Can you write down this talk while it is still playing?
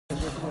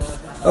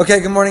Okay,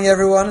 good morning,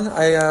 everyone.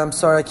 I'm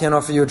sorry I can't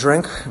offer you a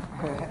drink.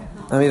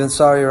 I'm even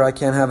sorrier I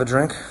can't have a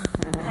drink.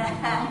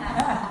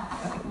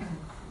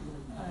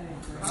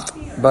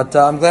 But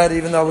I'm glad,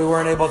 even though we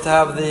weren't able to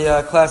have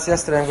the class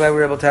yesterday, I'm glad we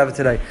were able to have it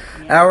today.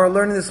 Our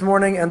learning this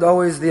morning, and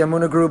always the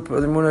Amunah group, the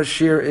Amunah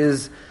Shir,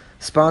 is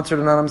sponsored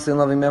anonymously in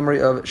loving memory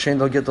of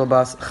Shendel Gittel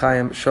Bas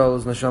Chaim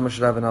Shol's Neshama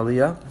Shrav and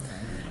Aliyah.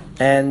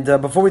 And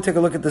before we take a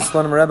look at the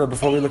Slonim Rebbe,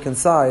 before we look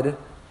inside,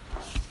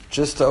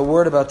 just a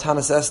word about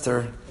Tanis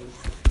Esther,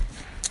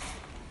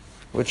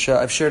 which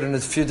I've shared in a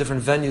few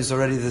different venues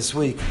already this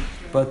week.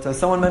 But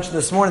someone mentioned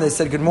this morning, they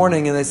said good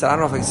morning, and they said, I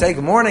don't know if I can say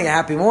good morning, a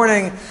happy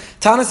morning.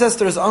 Tanis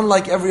Esther is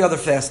unlike every other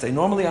fast day.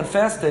 Normally on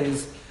fast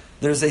days,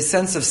 there's a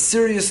sense of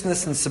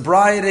seriousness and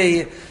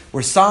sobriety.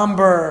 We're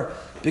somber,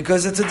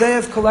 because it's a day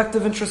of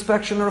collective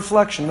introspection and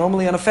reflection.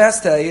 Normally on a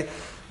fast day,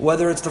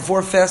 whether it's the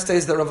 4 fast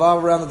days that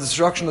revolve around the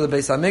destruction of the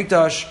Beis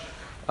HaMikdash,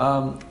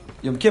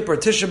 Yom Kippur,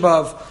 Tisha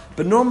B'Av,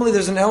 but normally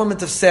there's an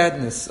element of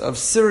sadness, of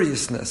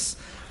seriousness.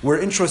 We're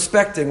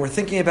introspecting, we're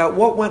thinking about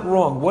what went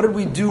wrong, what did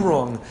we do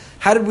wrong,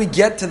 how did we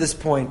get to this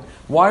point,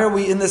 why are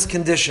we in this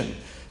condition?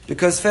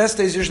 Because fast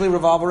days usually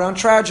revolve around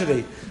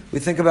tragedy. We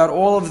think about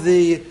all of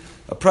the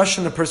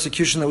oppression and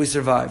persecution that we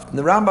survived. And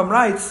the Rambam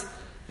writes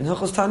in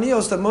Hilchos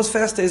Taniyos that most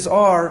fast days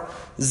are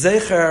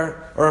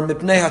Zecher or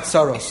Mipnei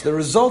HaTzaros, the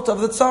result of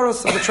the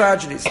tzaros, of the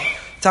tragedies.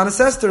 Tanis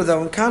Esther,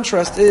 though, in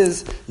contrast,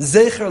 is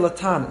Zecher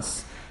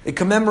Latanis. It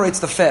commemorates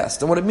the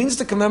fast. And what it means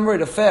to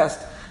commemorate a fast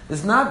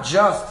is not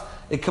just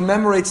it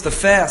commemorates the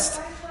fast,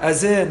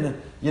 as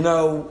in, we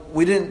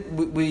didn't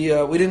eat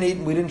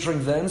and we didn't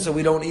drink then, so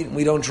we don't eat and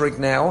we don't drink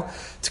now.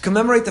 To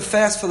commemorate the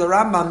fast for the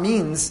Rambam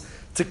means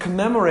to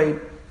commemorate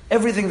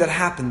everything that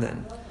happened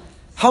then.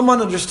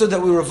 Haman understood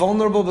that we were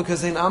vulnerable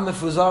because we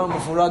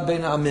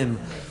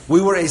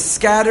were a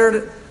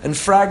scattered and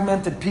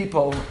fragmented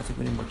people. I think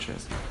we need more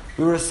chairs.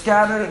 We were a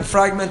scattered and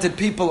fragmented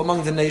people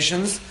among the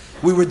nations.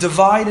 We were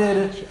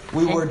divided.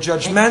 We were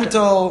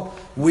judgmental.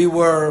 We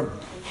were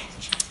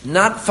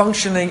not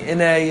functioning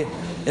in a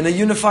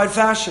unified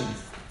fashion.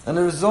 And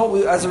as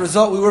a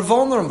result, we were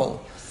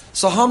vulnerable.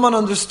 So Haman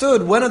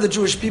understood, when are the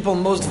Jewish people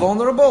most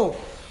vulnerable?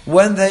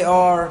 When they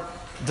are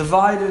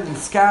divided and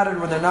scattered,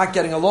 when they're not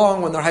getting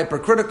along, when they're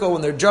hypercritical,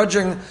 when they're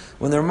judging,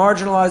 when they're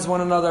marginalized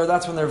one another,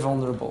 that's when they're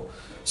vulnerable.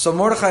 So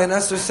Mordechai and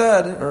Esther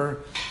said, or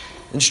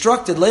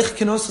instructed, Lech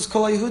kenosis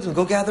kol haYehudim,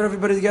 go gather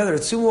everybody together,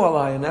 Tzumu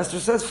alai. And Esther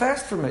says,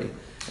 fast for me.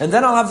 And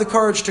then I'll have the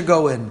courage to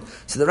go in.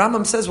 So the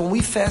Rambam says, when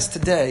we fast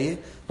today,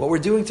 what we're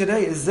doing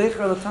today is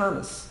Zecher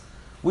Latanis.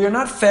 We are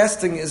not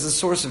fasting as a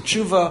source of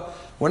tshuva.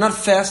 We're not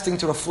fasting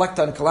to reflect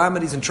on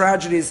calamities and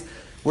tragedies.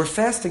 We're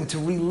fasting to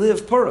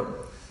relive Purim.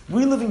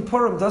 Reliving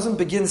Purim doesn't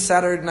begin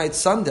Saturday night,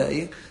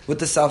 Sunday with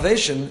the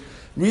salvation.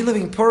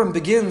 Reliving Purim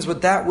begins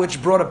with that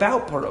which brought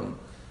about Purim.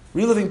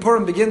 Reliving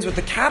Purim begins with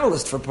the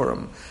catalyst for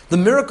Purim. The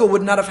miracle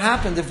would not have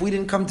happened if we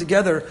didn't come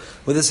together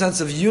with a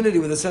sense of unity,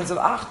 with a sense of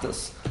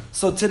achdus.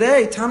 So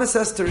today, Tanis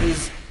Esther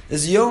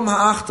is Yom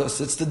HaAchdus.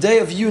 It's the day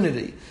of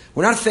unity.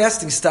 We're not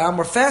fasting stam,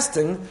 we're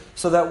fasting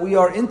so that we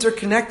are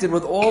interconnected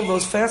with all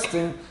those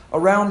fasting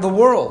around the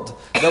world.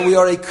 That we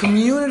are a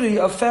community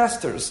of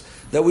fasters.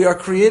 That we are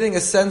creating a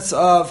sense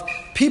of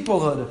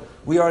peoplehood.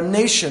 We are a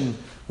nation.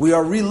 We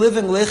are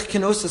reliving Lech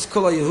Kenosis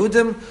Kol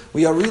HaYehudim.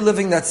 We are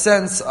reliving that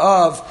sense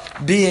of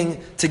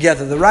being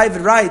together. The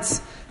Ravid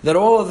writes that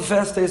all of the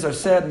fast days are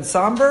sad and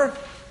somber,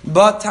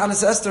 but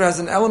Tanis Esther has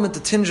an element, a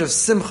tinge of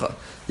simcha.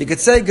 You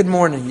could say good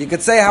morning. You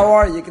could say how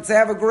are you? You could say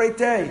have a great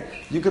day.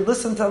 You could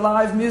listen to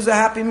live music,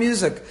 happy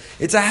music.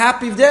 It's a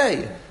happy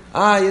day.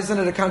 Isn't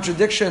it a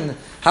contradiction?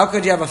 How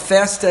could you have a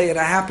fast day and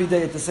a happy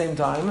day at the same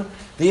time?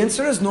 The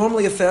answer is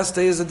normally a fast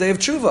day is a day of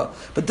tshuva.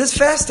 But this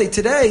fast day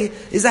today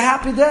is a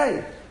happy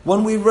day.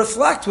 When we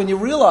reflect, when you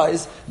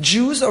realize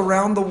Jews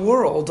around the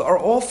world are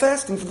all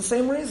fasting for the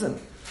same reason.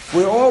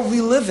 We're all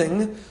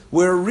reliving,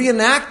 we're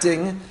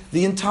reenacting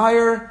the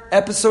entire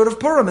episode of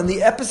Purim. And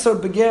the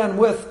episode began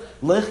with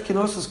Lech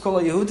Kenosis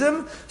Kol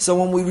HaYehudim. So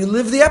when we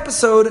relive the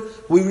episode,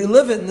 we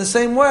relive it in the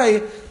same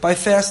way by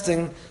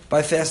fasting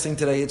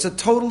today. It's a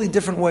totally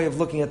different way of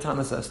looking at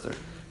Tanis Esther.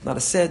 Not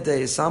a sad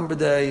day, a somber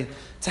day.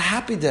 It's a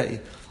happy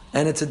day.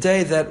 And it's a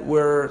day that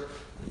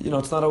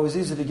it's not always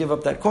easy to give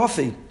up that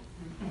coffee.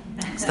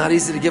 It's not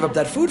easy to give up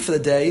that food for the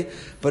day,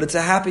 but it's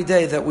a happy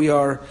day that we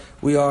are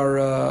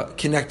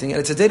connecting. And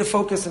it's a day to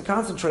focus and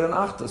concentrate on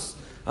Achdus,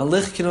 on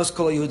Lech Kinos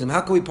Kol HaYehudim.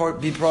 How can we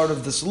be part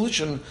of the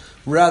solution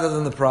rather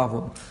than the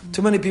problem?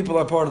 Too many people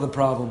are part of the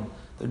problem.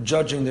 They're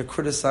judging, they're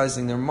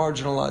criticizing, they're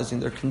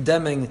marginalizing, they're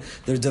condemning,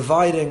 they're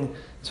dividing.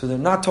 So they're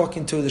not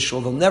talking to the shul.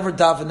 They'll never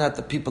daven at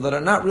the people that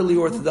are not really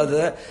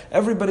orthodox.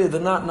 Everybody,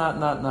 they're not.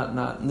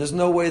 And there's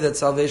no way that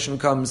salvation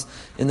comes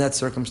in that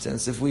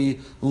circumstance. If we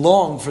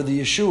long for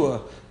the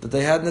Yeshua that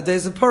they had in the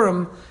days of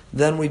Purim,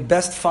 then we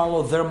best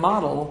follow their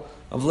model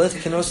of Lech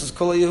Kenosis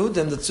Kol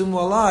HaYehudim, the Tzumu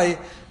alai,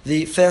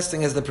 the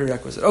fasting as the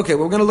prerequisite. Okay,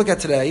 what we're going to look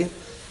at today,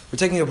 we're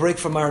taking a break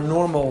from our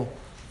normal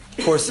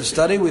course of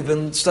study. We've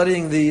been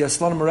studying the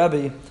Slonim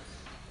Rebbe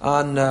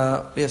on,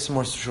 we have some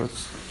more short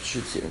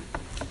sheets here.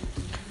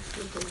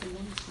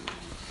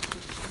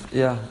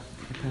 Yeah.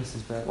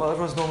 Well,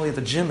 everyone's normally at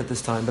the gym at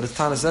this time, but it's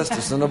Tanis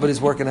Esther, so nobody's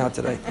working out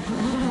today.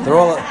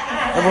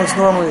 Everyone's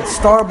normally at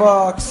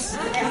Starbucks,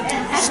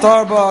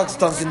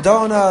 Dunkin'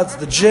 Donuts,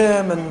 the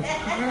gym, and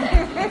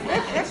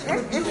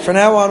from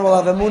now on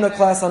we'll have Emunah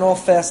class on all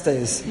fast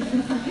days.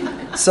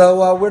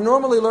 So we're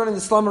normally learning the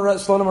Shlomo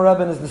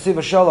Rebbe and his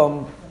Nesiva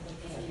Shalom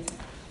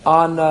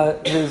on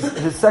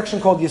his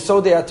section called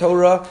Yesodei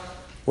HaTorah,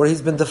 where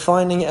he's been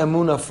defining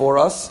Emunah for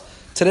us.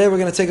 Today we're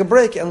going to take a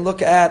break and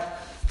look at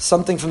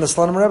something from the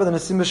Shlomo Rebbe, the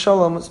Nesiva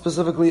Shalom,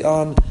 specifically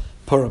on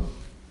Purim.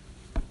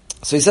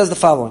 So he says the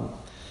following: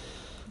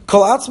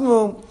 Kol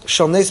atzmu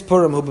shel nes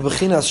Purim hu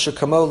bebechinas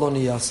shekamo lo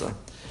niyasa.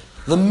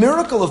 The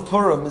miracle of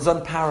Purim is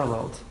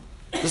unparalleled.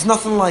 There's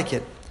nothing like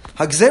it.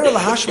 Hagzera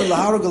lahashmi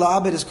laharug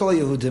la'abed es kol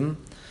Yehudim.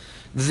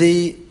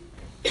 The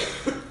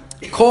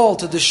call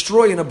to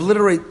destroy and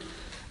obliterate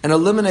and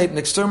eliminate and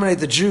exterminate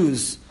the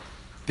Jews.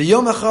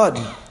 B'yom echad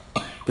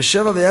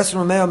b'sheva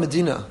v'yesrim mea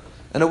medina.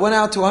 And it went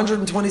out to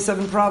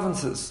 127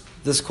 provinces,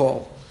 this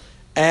call.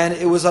 And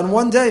it was on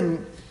one day,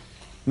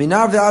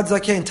 Minar ve'ad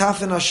zakein,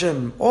 tafen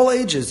Hashem, all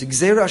ages,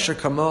 Gzeira asher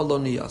kamo lo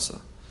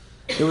niyasa.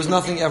 There was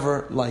nothing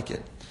ever like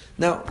it.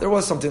 Now, there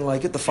was something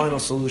like it, the final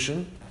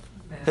solution.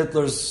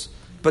 Hitler's,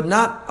 but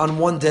not on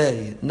one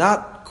day,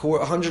 not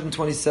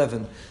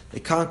 127.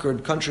 They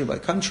conquered country by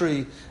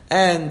country,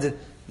 and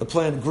the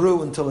plan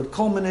grew until it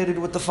culminated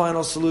with the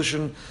final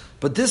solution.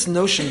 But this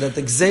notion that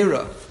the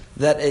Gzeira,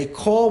 that a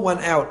call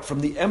went out from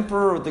the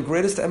emperor of the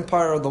greatest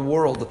empire of the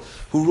world,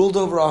 who ruled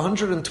over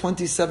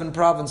 127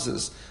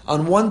 provinces,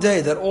 on one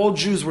day that all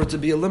Jews were to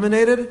be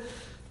eliminated,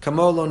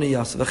 kamo lo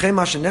niyasa.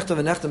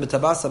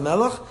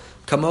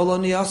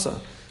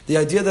 The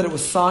idea that it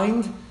was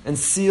signed and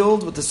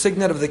sealed with the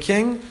signet of the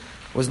king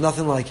was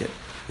nothing like it.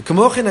 And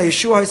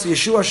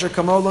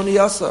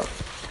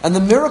the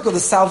miracle, the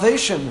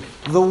salvation,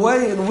 the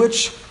way in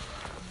which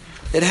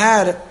it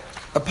had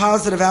a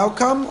positive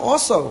outcome,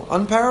 also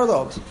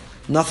unparalleled.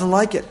 Nothing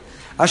like it.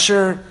 The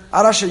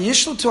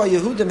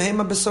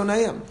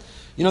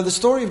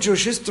story of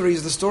Jewish history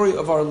is the story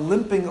of our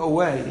limping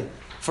away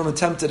from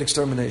attempted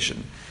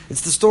extermination.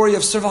 It's the story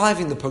of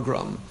surviving the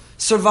pogrom,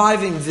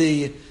 surviving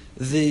the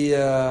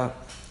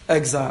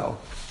exile,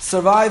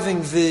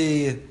 surviving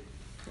the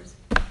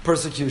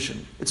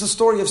persecution. It's a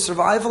story of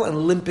survival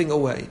and limping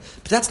away.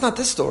 But that's not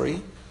this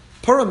story.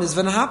 Purim is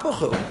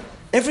v'nahapochu.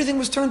 Everything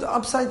was turned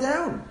upside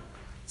down.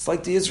 It's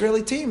like the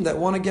Israeli team that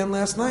won again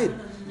last night.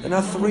 They're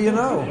now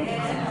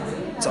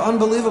 3-0. It's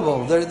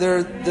unbelievable.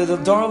 They're the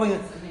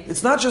darling.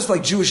 It's not just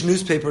like Jewish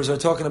newspapers are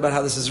talking about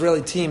how this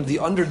Israeli team, the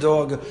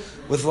underdog,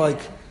 with like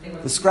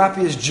the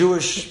scrappiest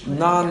Jewish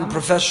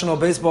non-professional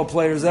baseball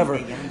players ever.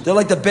 They're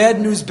like the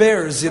bad news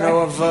bears, so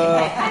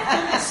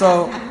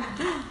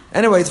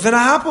anyway, it's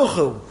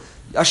v'nahapochu.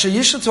 Asher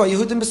yishlatu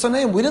Yehudim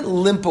b'soneim. We didn't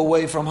limp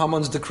away from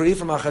Haman's decree,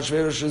 from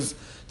Achashverosh's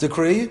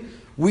decree.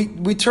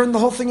 We turned the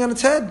whole thing on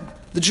its head.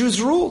 The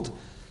Jews ruled.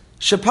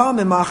 Shepal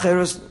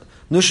memacheres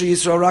nusha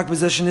Yisrael rak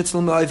b'zeh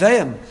shenitzlu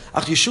me'oveim.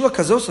 Ach Yeshua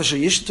kazos asher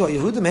yishlatu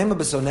Yehudim hema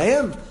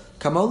b'soneim.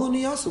 Kamalu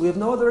niyasa. We have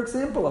no other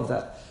example of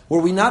that, where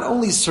we not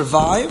only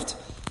survived,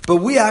 but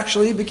we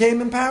actually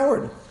became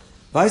empowered.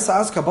 And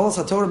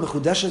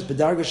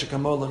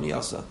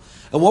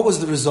what was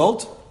the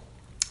result?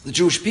 The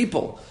Jewish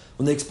people,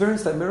 when they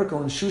experienced that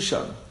miracle in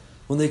Shushan,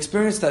 when they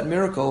experienced that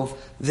miracle,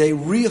 they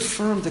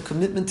reaffirmed a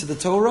commitment to the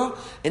Torah,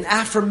 an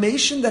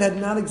affirmation that had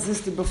not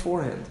existed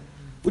beforehand,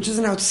 which is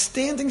an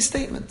outstanding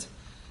statement.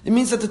 It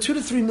means that the 2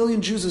 to 3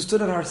 million Jews who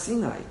stood at Har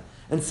Sinai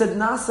and said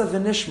Nasa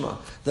v'nishma,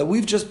 that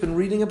we've just been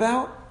reading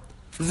about,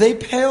 they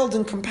paled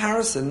in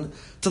comparison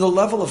to the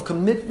level of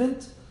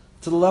commitment,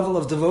 to the level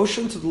of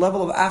devotion, to the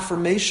level of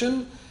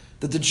affirmation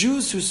that the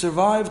Jews who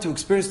survived to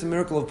experience the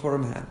miracle of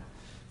Purim had.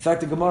 In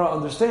fact, the Gemara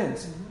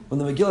understands when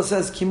the Megillah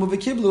says "Kimu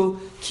v'kiblu,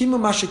 kimu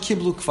masha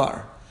kiblu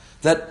kfar,"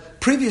 that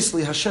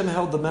previously Hashem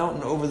held the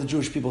mountain over the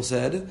Jewish people,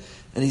 and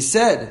He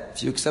said,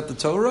 "If you accept the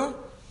Torah,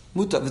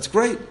 mutav, it's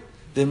great.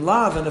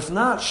 V'imlav, and if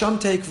not, sham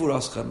tei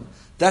kvuraschem.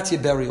 That's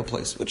your burial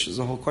place," which is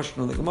a whole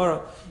question on the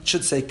Gemara. It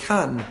should say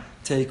kan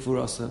tei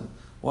kvuraschem.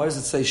 Why does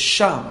it say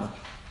sham?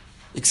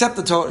 Accept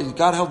the Torah.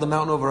 God held the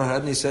mountain over our head,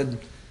 and He said,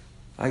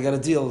 I got a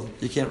deal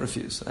you can't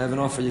refuse. I have an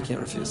offer you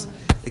can't refuse.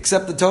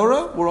 Accept the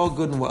Torah, we're all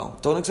good and well.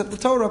 Don't accept the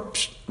Torah,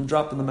 I'm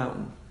dropping the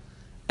mountain.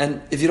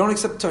 And if you don't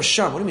accept the Torah,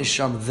 Sham, what do you mean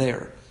Sham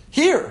there?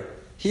 Here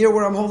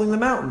where I'm holding the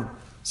mountain.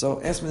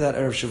 So ask me that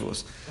Erev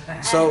Shavuos.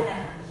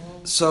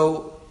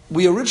 So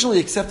we originally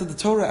accepted the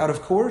Torah out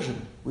of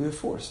coercion. We were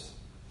forced.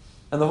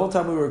 And the whole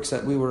time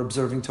we were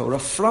observing Torah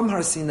from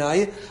Har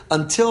Sinai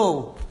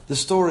until the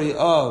story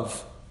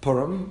of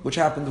Purim, which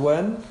happened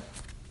when?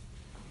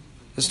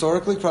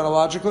 Historically,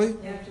 chronologically?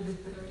 After the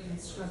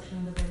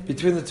instruction of the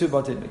between the two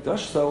Batei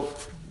Mikdash. So,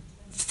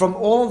 from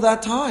all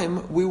that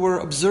time, we were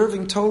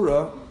observing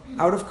Torah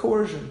out of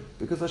coercion,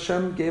 because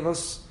Hashem gave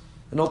us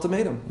an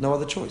ultimatum, no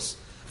other choice.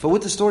 But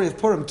with the story of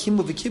Purim,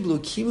 Kimu v'kiblu,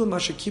 Kimu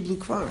masha kiblu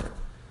kvar,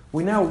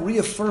 we now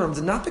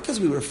reaffirmed, not because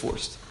we were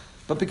forced,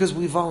 but because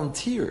we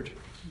volunteered,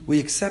 we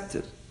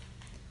accepted.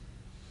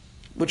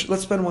 Which,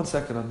 let's spend 1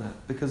 second on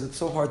that, because it's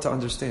so hard to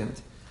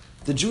understand.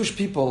 The Jewish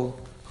people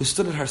who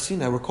stood at Har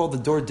Sinai were called the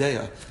Dor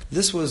Deah.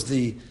 This was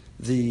the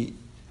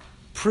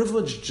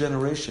privileged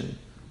generation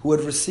who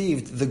had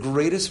received the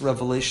greatest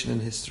revelation in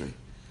history.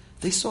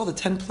 They saw the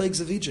 10 plagues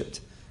of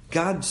Egypt.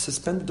 God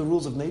suspended the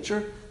rules of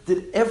nature,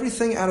 did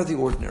everything out of the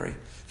ordinary.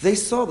 They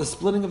saw the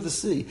splitting of the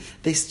sea.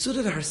 They stood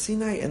at Har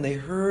Sinai and they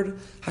heard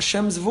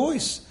Hashem's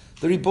voice.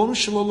 The Ribbon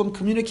Shalom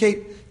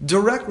communicate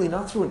directly,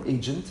 not through an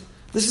agent.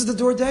 This is the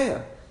Dor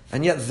Deah.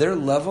 And yet their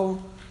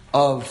level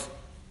of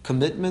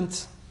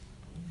commitment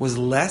was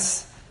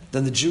less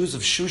than the Jews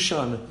of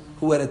Shushan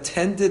who had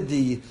attended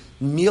the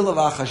meal of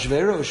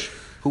Achashverosh,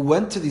 who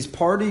went to these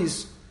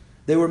parties.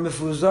 They were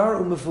mefuzar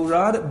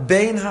umefurad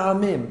bein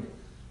ha'amim.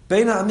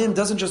 Bein ha'amim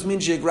doesn't just mean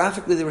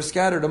geographically they were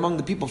scattered among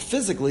the people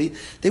physically.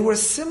 They were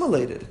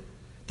assimilated.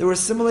 They were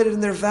assimilated in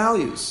their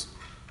values.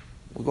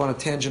 We'll go on a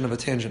tangent of a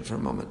tangent for a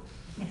moment.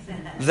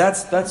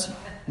 That's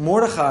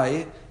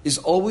Mordechai is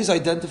always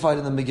identified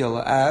in the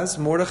Megillah as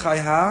Mordechai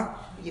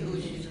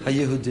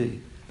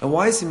ha-Yehudi. And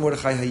why is he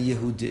Mordechai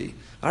ha-Yehudi?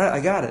 All right, I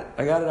got it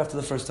after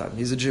the first time.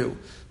 He's a Jew.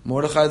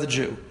 Mordechai the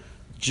Jew.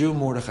 Jew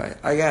Mordechai.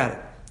 I got it.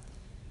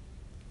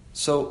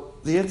 So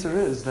the answer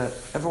is that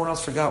everyone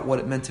else forgot what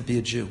it meant to be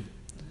a Jew. You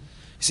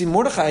see,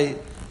 Mordechai,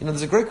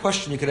 there's a great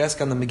question you could ask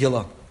on the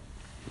Megillah,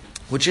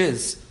 which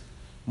is,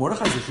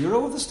 Mordechai's a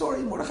hero of the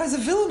story? Mordechai's a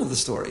villain of the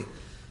story.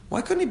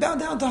 Why couldn't he bow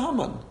down to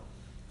Haman?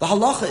 The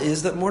halacha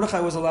is that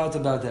Mordechai was allowed to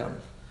bow down.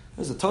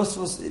 There's a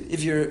Tosfos,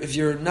 if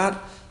you're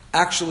not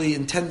actually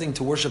intending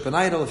to worship an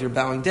idol, if you're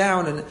bowing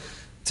down and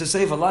to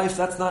save a life,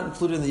 that's not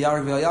included in the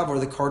Yareg V'Ayav or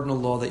the cardinal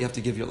law that you have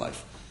to give your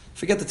life.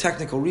 Forget the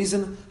technical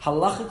reason.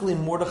 Halachically,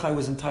 Mordechai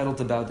was entitled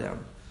to bow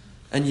down.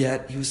 And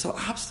yet, he was so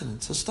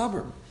obstinate, so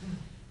stubborn.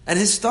 And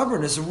his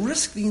stubbornness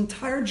risked the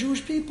entire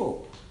Jewish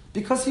people.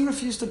 Because he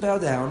refused to bow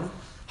down,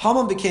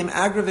 Haman became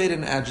aggravated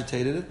and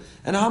agitated,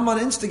 and Haman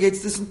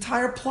instigates this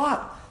entire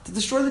plot to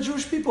destroy the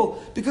Jewish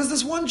people, because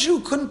this one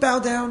Jew couldn't bow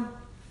down.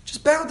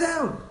 Just bow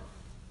down.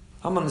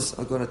 Haman is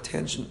going on a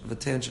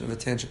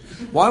tangent.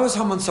 Why was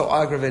Haman so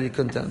aggravated he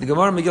couldn't down? The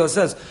Gemara Megillah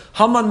says,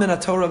 Haman min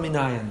haTorah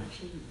minayin.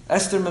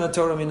 Esther min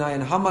haTorah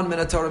minayin. Haman min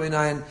haTorah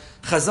minayin.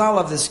 Chazal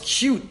have this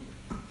cute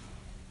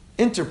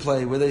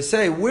interplay where they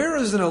say, where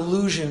is an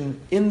allusion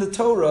in the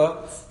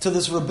Torah to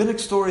this rabbinic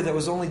story that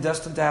was only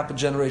destined to happen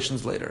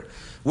generations later?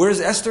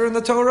 Where's Esther in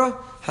the Torah?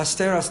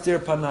 Haster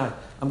panai.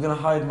 I'm going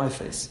to hide my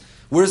face.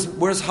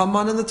 Where's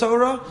Haman in the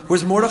Torah?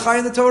 Where's Mordechai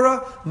in the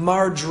Torah?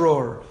 Mar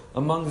dror,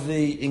 among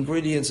the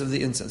ingredients of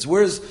the incense.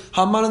 Where's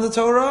Haman in the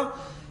Torah?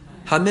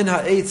 Hamin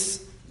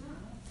ha'etz.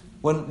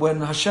 When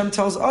Hashem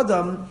tells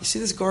Adam, you see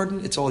this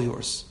garden? It's all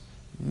yours.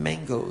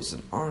 Mangoes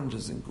and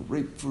oranges and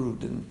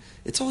grapefruit, and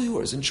it's all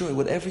yours. Enjoy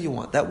whatever you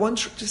want. That one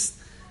tree, just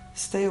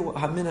stay away.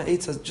 Hamin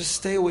ha'etz, just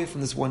stay away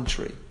from this one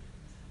tree.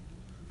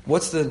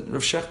 What's the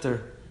Rav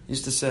Shechter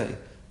used to say?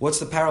 What's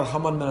the parallel?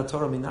 Haman min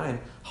haTorah minayin.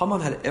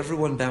 Haman had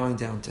everyone bowing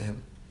down to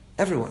him.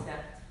 Everyone.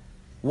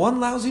 One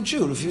lousy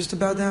Jew refused to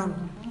bow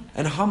down.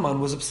 And Haman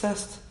was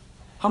obsessed.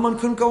 Haman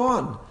couldn't go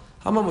on.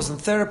 Haman was in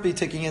therapy,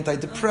 taking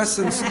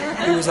antidepressants.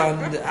 He was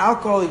on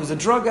alcohol. He was a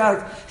drug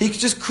addict. He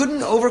just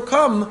couldn't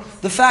overcome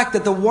the fact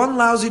that the one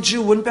lousy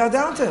Jew wouldn't bow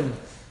down to him.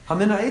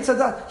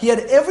 He had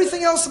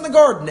everything else in the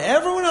garden.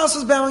 Everyone else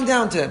was bowing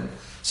down to him.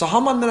 So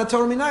Haman min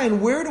haTorah minayin,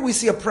 where do we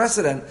see a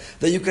precedent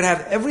that you could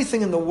have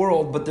everything in the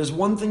world, but there's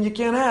one thing you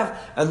can't have,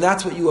 and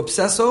that's what you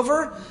obsess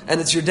over, and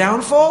it's your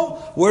downfall?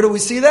 Where do we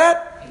see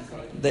that?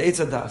 The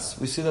Eitz Hadas.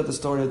 We see that the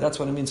story, that's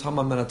what it means,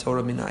 Haman min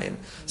haTorah minayin.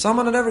 So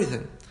Haman had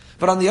everything.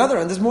 But on the other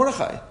end, there's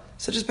Mordechai.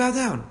 So just bow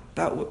down.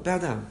 Bow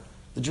down.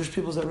 The Jewish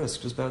people's at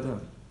risk. Just bow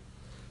down.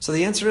 So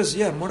the answer is,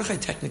 yeah, Mordechai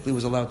technically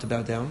was allowed to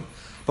bow down,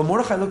 but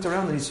Mordechai looked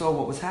around and he saw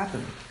what was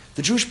happening.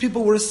 The Jewish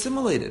people were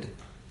assimilated.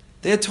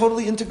 They had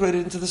totally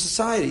integrated into the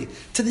society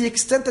to the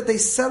extent that they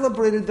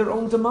celebrated their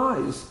own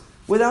demise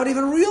without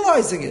even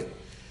realizing it.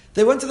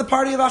 They went to the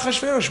party of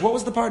Achashverosh. What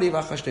was the party of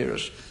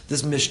Achashverosh?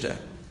 This Mishnah.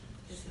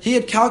 He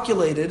had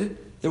calculated,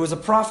 there was a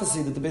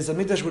prophecy that the Beis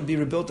HaMikdash would be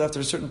rebuilt after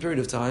a certain period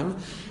of time,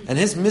 and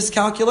his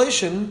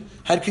miscalculation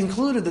had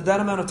concluded that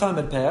amount of time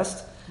had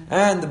passed,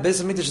 and the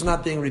Beis HaMikdash is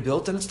not being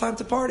rebuilt, and it's time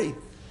to party.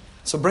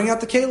 So bring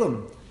out the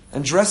Kalim,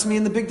 and dress me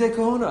in the big day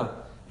kahuna,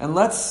 and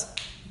let's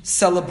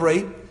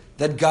celebrate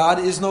that God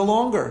is no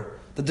longer,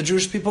 that the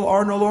Jewish people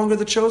are no longer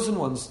the chosen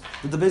ones,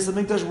 that the Beis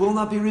HaMikdash will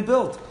not be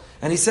rebuilt.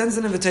 And he sends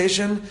an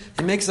invitation,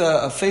 he makes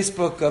a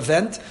Facebook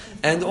event,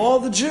 and all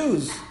the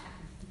Jews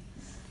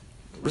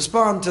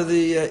respond to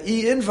the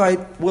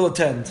e-invite, will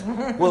attend.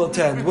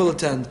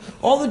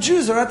 All the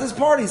Jews are at this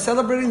party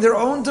celebrating their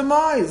own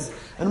demise.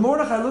 And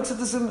Mordechai looks at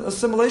this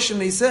assimilation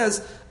and he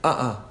says,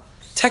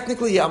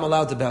 technically, yeah, I'm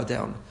allowed to bow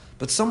down,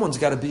 but someone's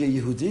got to be a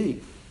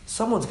Yehudi.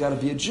 Someone's got to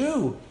be a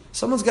Jew.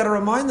 Someone's got to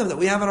remind them that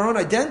we have our own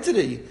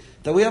identity,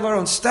 that we have our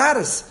own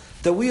status,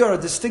 that we are a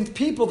distinct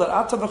people, that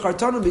Ata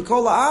v'chartanu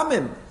b'kol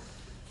ha'amim.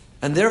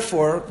 And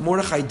therefore,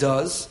 Mordechai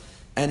does,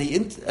 and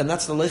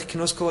that's the Lech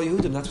Kinos Kol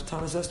Yehudim. That's what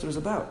Tanis Esther is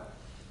about.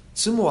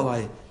 Tzumu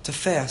alai, to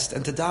fast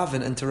and to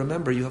daven and to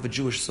remember you have a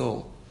Jewish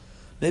soul.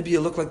 Maybe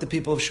you look like the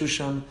people of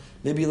Shushan.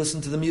 Maybe you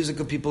listen to the music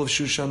of people of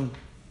Shushan.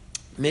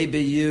 Maybe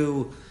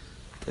you,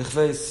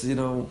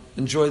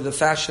 enjoy the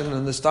fashion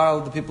and the style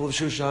of the people of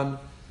Shushan.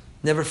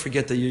 Never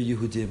forget that you're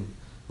Yehudim.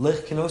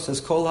 Lech Kino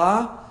says, Kol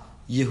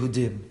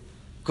ha-Yehudim.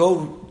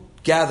 Go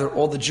gather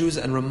all the Jews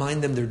and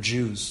remind them they're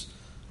Jews.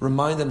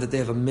 Remind them that they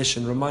have a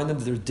mission. Remind them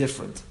that they're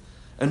different.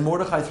 And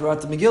Mordechai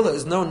throughout the Megillah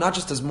is known not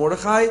just as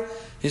Mordechai,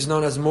 he's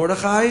known as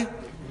Mordechai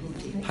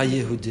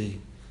ha-Yehudi.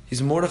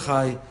 He's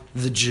Mordechai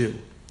the Jew.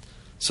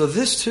 So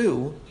this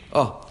too,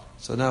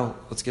 so now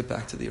let's get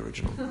back to the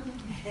original.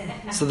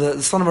 So the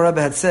Slonim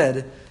Rebbe had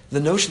said, the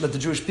notion that the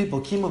Jewish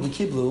people, Kimu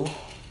v'kiblu,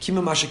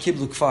 Kimu masha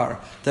kiblu kfar,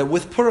 that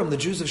with Purim, the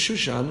Jews of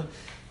Shushan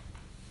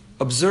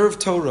observed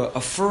Torah,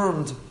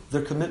 affirmed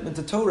their commitment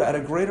to Torah at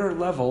a greater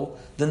level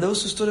than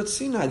those who stood at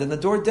Sinai, than the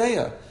Dor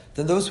Deya,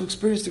 than those who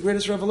experienced the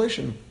greatest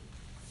revelation.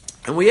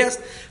 And we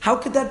asked, how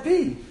could that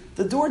be?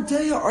 The Dor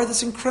Deya are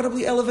this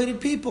incredibly elevated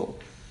people.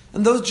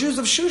 And those Jews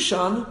of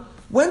Shushan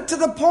went to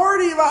the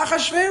party of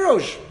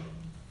Achashverosh.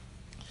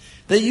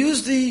 They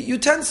used the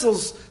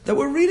utensils that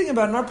we're reading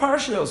about in our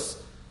parshas.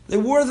 They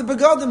wore the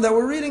begadim that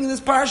we're reading in this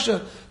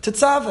parsha,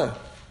 Tetzaveh.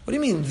 What do you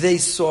mean they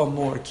saw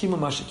more? Kima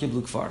masha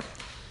kiblu kfar.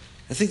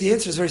 I think the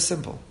answer is very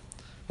simple.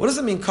 What does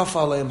it mean,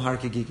 Kafa aleim har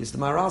kegikis? The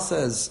Maharal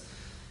says,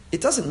 it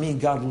doesn't mean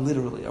God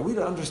literally. Are we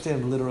to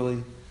understand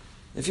literally?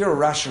 If you're a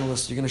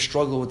rationalist, you're going to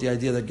struggle with the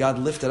idea that God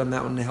lifted a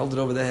mountain and held it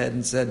over the head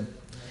and said,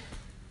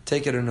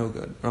 take it or no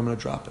good, or I'm going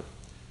to drop it.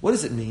 What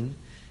does it mean?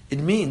 It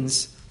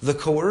means the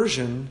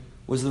coercion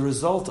was the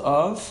result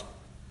of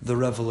the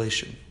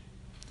revelation.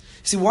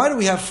 See, why do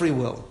we have free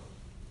will?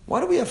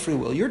 Why do we have free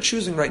will? You're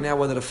choosing right now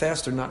whether to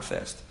fast or not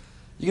fast.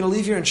 You're going to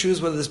leave here and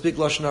choose whether to speak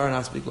Lashon Hara or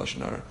not speak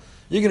Lashon Hara.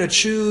 You're going to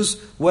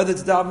choose whether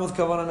to daven with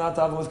kavanah or not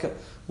daven with kavanah.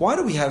 Why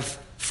do we have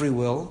free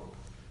will?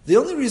 The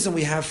only reason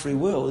we have free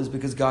will is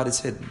because God is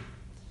hidden.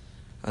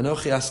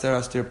 Anochi aster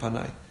aster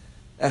panai.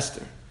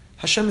 Esther.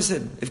 Hashem is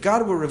hidden. If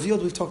God were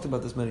revealed, we've talked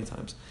about this many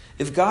times.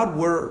 If God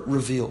were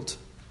revealed,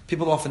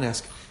 people often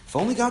ask, if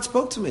only God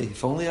spoke to me,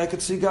 if only I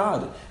could see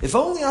God, if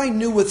only I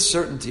knew with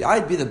certainty,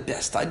 I'd be the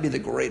best, I'd be the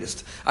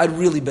greatest, I'd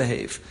really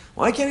behave.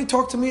 Why can't He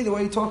talk to me the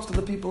way He talks to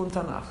the people in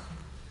Tanakh?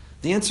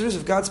 The answer is,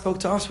 if God spoke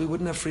to us, we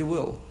wouldn't have free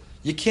will.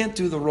 You can't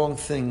do the wrong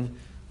thing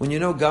when you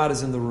know God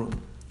is in the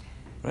room.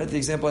 Right? The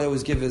example I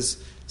always give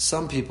is,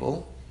 some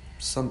people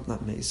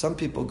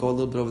go a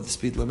little bit over the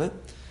speed limit,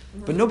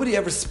 but nobody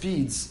ever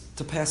speeds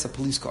to pass a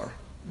police car.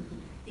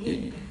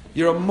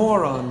 You're a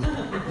moron.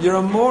 You're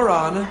a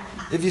moron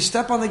if you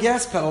step on the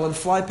gas pedal and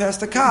fly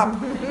past a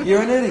cop.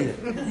 You're an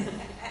idiot.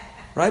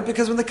 Right?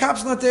 Because when the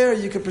cop's not there,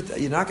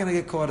 you're not going to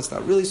get caught. It's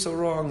not really so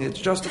wrong. It's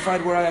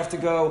justified where I have to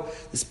go.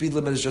 The speed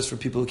limit is just for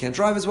people who can't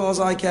drive as well as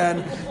I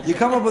can. You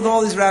come up with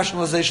all these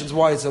rationalizations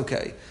why it's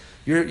okay.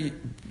 You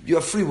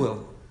have free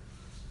will.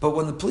 But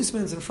when the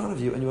policeman's in front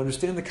of you and you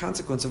understand the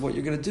consequence of what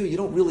you're going to do, you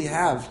don't really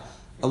have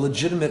a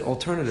legitimate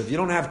alternative. You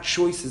don't have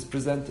choices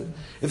presented.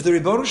 If the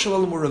Ribbono Shel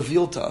Olam were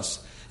revealed to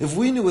us, if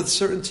we knew with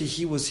certainty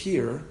He was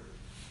here,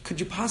 could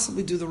you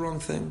possibly do the wrong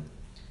thing?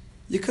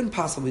 You couldn't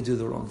possibly do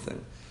the wrong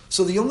thing.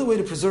 So the only way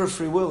to preserve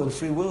free will, and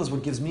free will is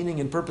what gives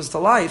meaning and purpose to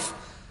life,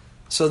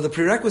 so the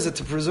prerequisite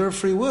to preserve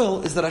free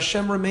will is that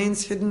Hashem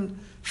remains hidden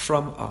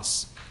from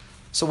us.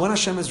 So when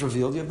Hashem is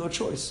revealed, you have no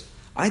choice.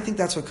 I think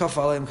that's what Kaf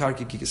Aleim Har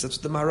Kegikis, that's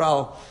what the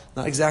Maharal,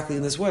 not exactly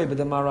in this way, but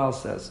the Maharal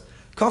says.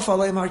 Kaf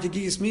Aleim Har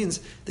Kegikis means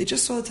they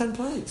just saw the 10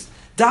 plagues.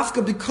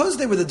 Dafka, because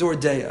they were the Dor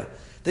Deya,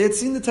 they had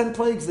seen the 10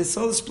 plagues, they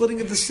saw the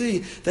splitting of the sea,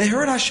 they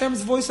heard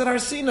Hashem's voice at Har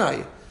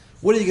Sinai.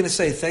 What are you going to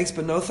say? Thanks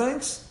but no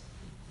thanks?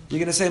 You're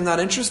going to say I'm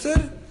not interested?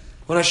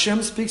 When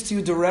Hashem speaks to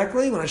you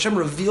directly, when Hashem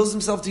reveals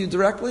Himself to you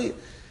directly,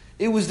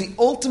 it was the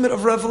ultimate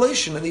of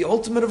revelation, and the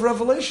ultimate of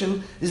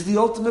revelation is the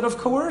ultimate of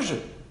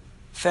coercion.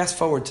 Fast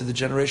forward to the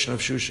generation of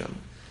Shushan.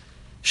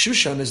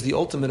 Shushan is the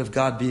ultimate of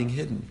God being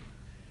hidden.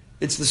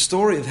 It's the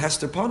story of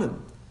Hester Panim.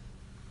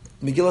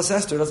 Megillas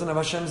Esther doesn't have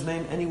Hashem's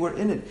name anywhere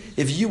in it.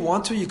 If you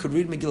want to, you could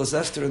read Megillas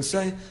Esther and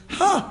say,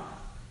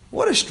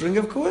 what a string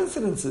of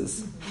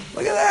coincidences.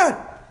 Look at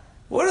that.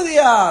 What are the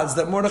odds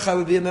that Mordechai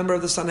would be a member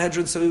of the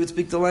Sanhedrin so he would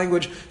speak the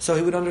language, so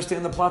he would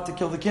understand the plot to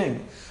kill the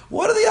king?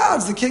 What are the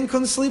odds the king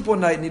couldn't sleep one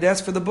night and he'd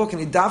ask for the book and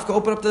he'd dafka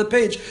open up to the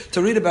page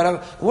to read about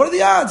it? What are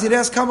the odds he'd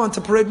ask Haman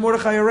to parade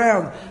Mordechai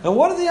around? And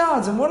what are the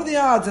odds? And what are the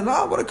odds? And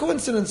what a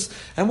coincidence.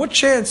 And what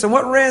chance? And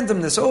what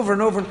randomness over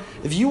and over.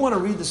 If you want to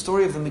read the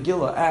story of the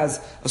Megillah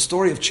as a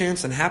story of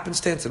chance and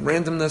happenstance and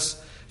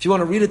randomness, if you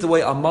want to read it the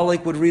way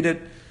Amalek would read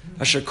it,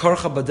 Asher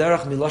korcha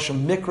baderach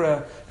milashon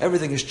mikra,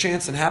 everything is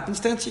chance and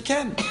happenstance, you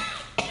can.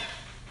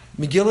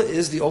 Megillah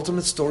is the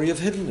ultimate story of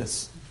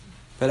hiddenness.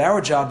 But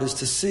our job is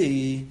to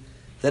see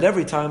that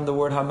every time the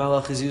word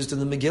Hamelech is used in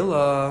the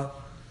Megillah,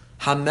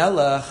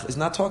 Hamelech is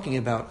not talking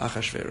about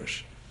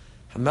Achashverosh.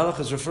 Hamelech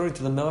is referring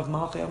to the Melech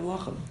Malchei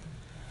HaMelachim.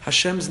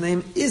 Hashem's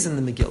name is in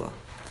the Megillah.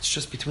 It's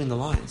just between the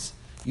lines.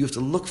 You have to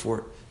look for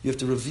it. You have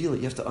to reveal it.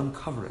 You have to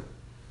uncover it.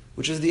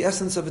 Which is the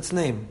essence of its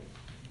name.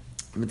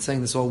 I've been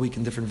saying this all week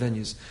in different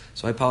venues,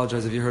 so I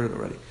apologize if you heard it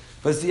already.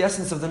 But it's the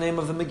essence of the name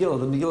of the Megillah.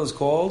 The Megillah is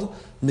called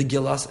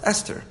Megillas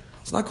Esther.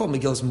 It's not called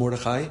Megillas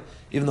Mordechai,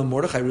 even though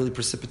Mordechai really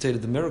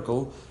precipitated the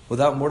miracle.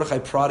 Without Mordechai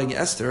prodding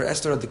Esther,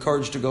 Esther had the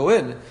courage to go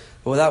in,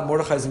 but without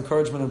Mordechai's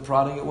encouragement and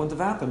prodding, it wouldn't have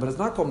happened. But it's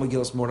not called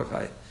Megillas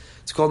Mordechai.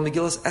 It's called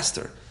Megillas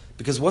Esther.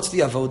 Because what's the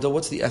avoda?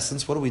 What's the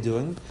essence? What are we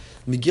doing?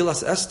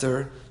 Megillas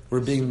Esther, we're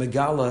being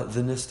Megala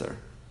the Nister.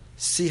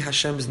 See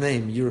Hashem's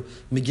name. Your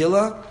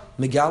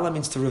Megala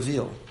means to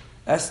reveal.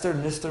 Esther,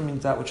 Nister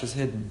means that which is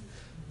hidden.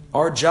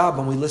 Our job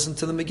when we listen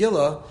to the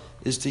Megillah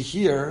is to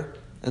hear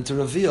and to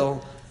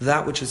reveal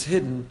that which is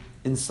hidden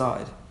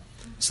inside.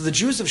 So the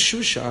Jews of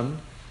Shushan,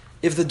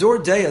 if the Dor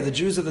Deya, the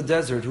Jews of the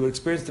desert who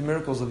experienced the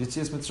miracles of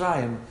Yetzias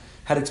Mitzrayim,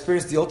 had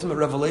experienced the ultimate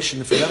revelation,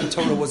 and for them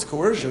Torah was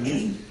coercion,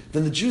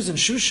 then the Jews in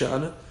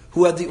Shushan,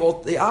 who had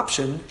the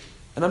option,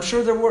 and I'm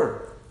sure there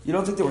were, you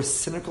don't think there were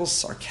cynical,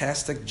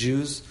 sarcastic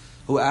Jews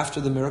who after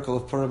the miracle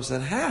of Purim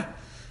said,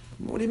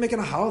 what are you making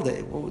a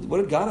holiday? What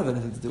did God have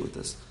anything to do with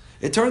this?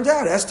 It turned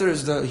out Esther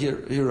is the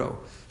hero.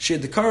 She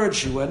had the courage,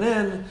 she went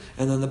in,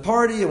 and then the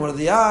party, and one of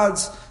the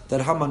odds,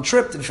 that Haman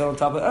tripped and fell on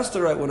top of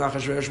Esther right when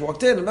Achashverosh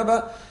walked in. And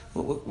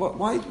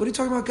why? What are you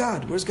talking about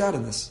God? Where's God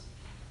in this?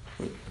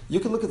 You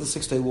can look at the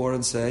 6-Day War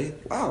and say,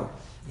 wow,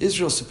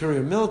 Israel's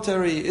superior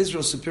military,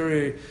 Israel's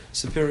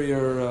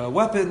superior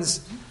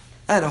weapons,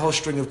 and a whole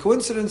string of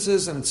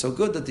coincidences, and it's so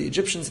good that the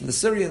Egyptians and the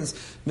Syrians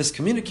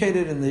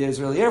miscommunicated, and the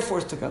Israeli Air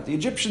Force took out the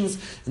Egyptians,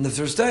 and the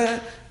Thursday.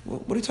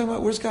 What are you talking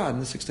about? Where's God in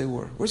the 6-Day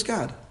War? Where's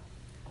God?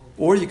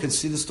 Or you could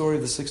see the story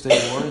of the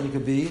 6-Day War, and you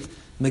could be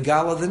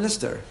Megala the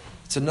Nister.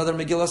 It's another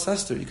Megillas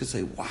Esther. You could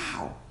say,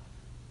 wow,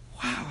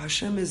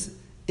 Hashem is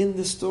in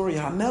this story.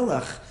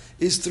 HaMelech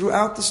is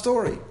throughout the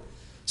story.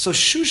 So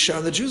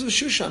Shushan, the Jews of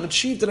Shushan,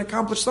 achieved and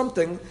accomplished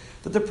something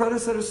that their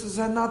predecessors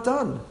had not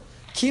done.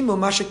 Kimu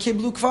Masha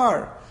Kiblu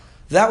Kvar.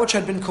 That which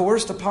had been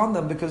coerced upon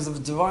them because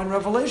of divine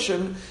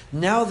revelation,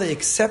 now they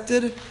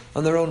accepted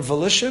on their own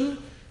volition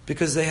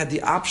because they had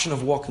the option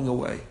of walking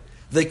away.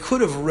 They could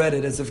have read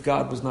it as if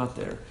God was not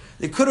there.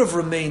 They could have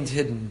remained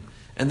hidden,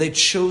 and they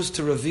chose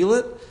to reveal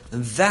it,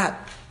 and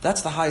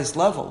that's the highest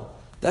level.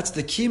 That's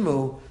the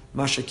Kimu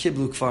Masha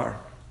Kiblu Kfar.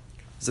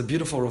 It's a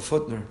beautiful Rav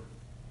Hutner.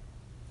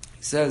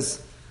 He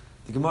says,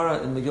 the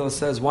Gemara in Megillah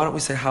says, why don't we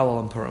say Hallel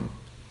on Purim?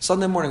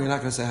 Sunday morning, you're not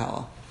going to say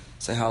Hallel.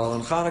 Say Hallel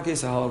on Chanukah,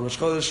 say Hallel on Rosh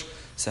Chodesh,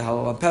 say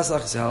Hallel on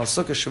Pesach, say Hallel on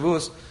Sukkot,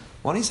 Shavuos.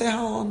 Why don't you say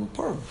Hallel on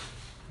Purim?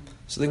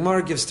 So the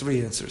Gemara gives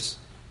 3 answers.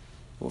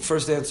 Well,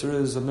 first answer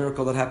is a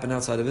miracle that happened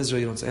outside of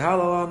Israel, you don't say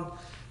Hallel on.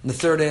 And the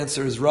third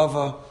answer is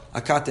Rava,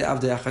 Akate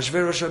Avdei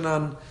Achashverosh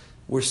Anan.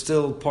 We're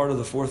still part of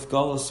the 4th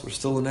Galus, we're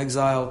still in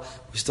exile,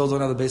 we still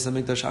don't have the Beis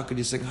HaMikdash. How could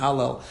you sing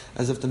Hallel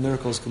as if the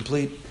miracle is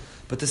complete?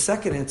 But the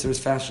second answer is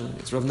fascinating.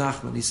 It's Rav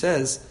Nachman. He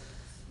says,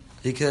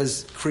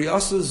 because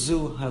Kriyasu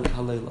Zu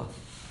Halela.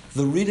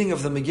 The reading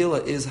of the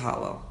Megillah is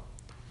Hallel.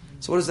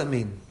 So what does that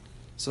mean?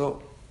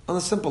 So on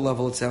a simple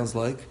level, it sounds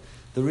like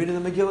the reading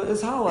of the Megillah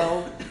is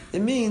Hallel. It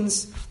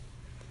means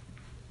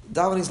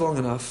davening's long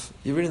enough.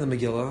 You're reading the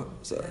Megillah,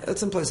 so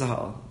it's in place of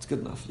Hallel. It's good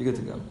enough. You're good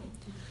to go.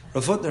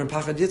 Rav Hutner in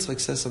Pachad Yitzchak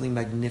says something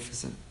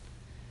magnificent.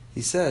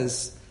 He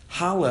says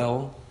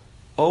Hallel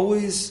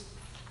always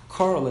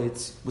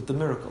correlates with the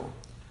miracle.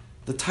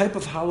 The type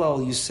of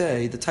Hallel you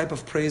say, the type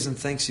of praise and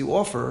thanks you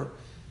offer,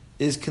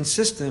 is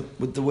consistent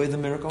with the way the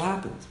miracle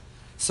happened.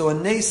 So a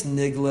Nes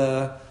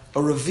Nigla,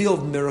 a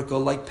revealed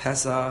miracle like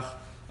Pesach,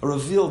 a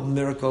revealed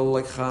miracle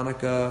like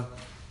Chanukah.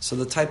 So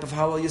the type of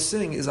Hallel you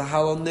sing is a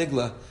Hallel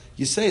Nigla.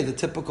 You say the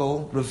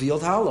typical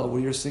revealed Hallel,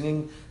 where you're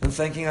singing and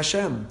thanking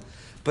Hashem.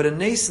 But a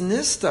Nes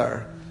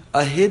Nistar,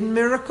 a hidden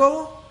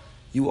miracle,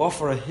 you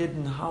offer a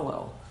hidden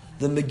Hallel.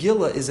 The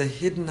Megillah is a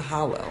hidden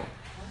Hallel.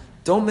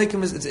 Don't make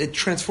them, it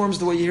transforms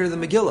the way you hear the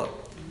Megillah.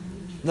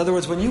 In other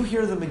words, when you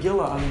hear the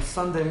Megillah on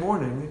Sunday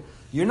morning,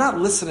 you're not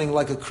listening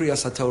like a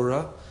Kriyas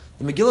HaTorah.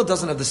 The Megillah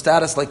doesn't have the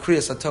status like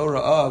Kriyas HaTorah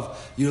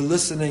of you're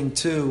listening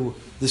to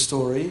the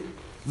story.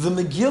 The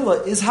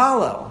Megillah is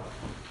Hallel.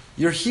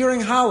 You're hearing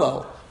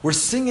Hallel. We're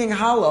singing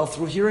Hallel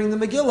through hearing the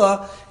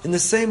Megillah in the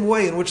same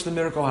way in which the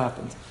miracle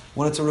happened.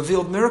 When it's a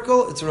revealed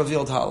miracle, it's a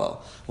revealed Hallel.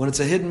 When it's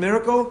a hidden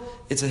miracle,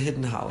 it's a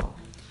hidden Hallel.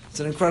 It's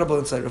an incredible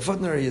insight. Rav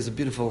Hutner, he is a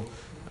beautiful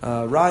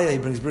raya. He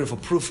brings beautiful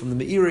proof from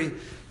the Meiri,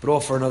 but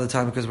all for another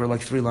time because we're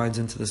like 3 lines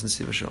into this in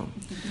Siva Shalom.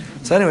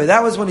 So anyway,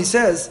 that was when he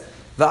says,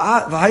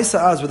 V'haisa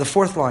az, with the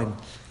 4th line,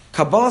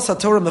 Kabbalah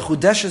Satorah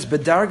mechudeshes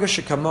bedarga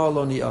shekama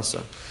lo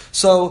ni'asa.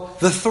 So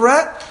the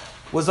threat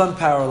was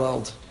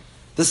unparalleled.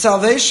 The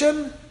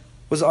salvation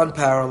was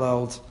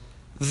unparalleled.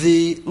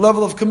 The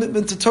level of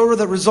commitment to Torah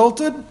that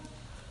resulted,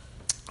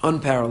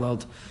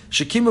 unparalleled.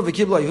 Shekimu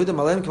v'kiblu Yehudim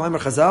aleim k'maimer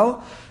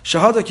Chazal.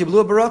 Shahada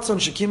kiblu baratzon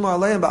shekimu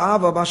aleim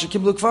ba'ava ma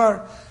shekiblu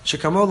kfar.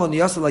 Shekamo lo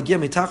niyasa lagia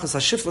mitachas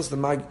hashiflas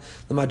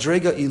the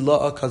madrega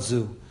ila'a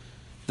kazu.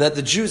 That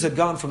the Jews had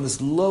gone from this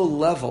low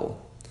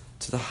level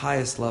to the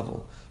highest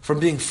level. From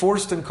being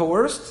forced and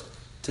coerced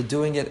to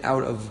doing it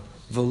out of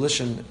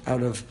volition,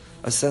 out of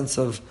a sense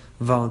of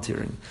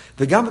volunteering.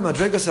 V'gam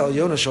b'madregas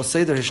ha'elyona shal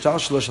seder hishtal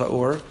shalosh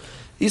ha'or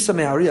isa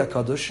me'ari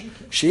ha'kadosh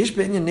sheish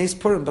be'inyan neis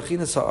purim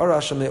b'chinas ha'ara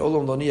asher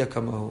me'olam lo niyah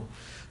kamahu.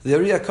 The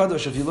Ari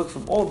HaKadosh, if you look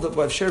from all of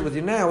what I've shared with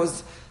you now,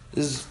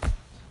 is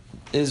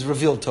is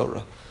revealed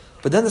Torah.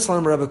 But then the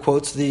Slonim Rebbe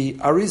quotes the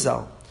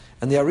Arizal.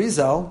 And the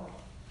Arizal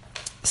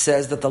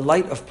says that the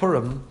light of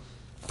Purim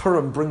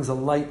brings a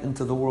light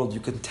into the world. You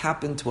can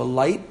tap into a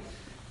light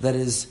that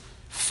is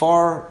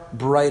far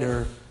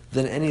brighter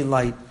than any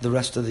light the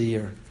rest of the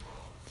year.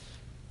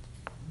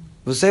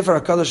 V'sefer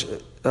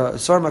HaKadosh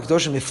Sar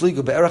Makdoshim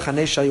Ifligu be'erach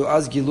hanesha yu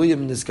az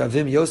giluyim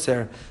nizkavim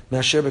yoser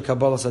me'asher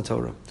be'kabbalas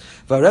HaTorah.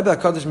 V'Rebbe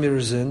HaKadosh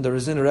Mirazin, the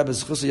Razin Rebbe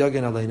Zchus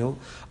Yagen Aleinu,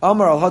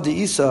 Amar al Hadi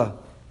Isa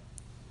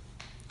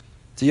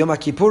to Yom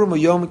HaKippurim or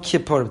Yom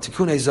Kippurim,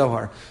 Tikkunei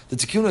Zohar. The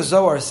Tikkunei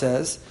Zohar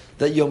says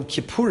that Yom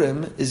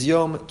Kippurim is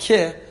Yom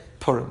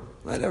Kippurim.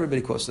 Right?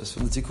 Everybody quotes this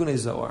from the Tikkunei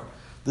Zohar.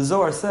 The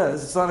Zohar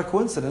says it's not a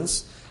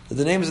coincidence that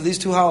the names of these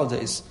two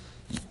holidays,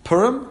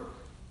 Purim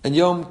and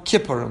Yom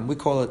Kippurim, we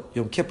call it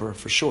Yom Kippur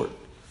for short.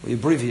 We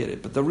abbreviate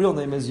it, but the real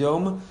name is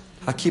Yom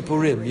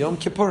HaKippurim, Yom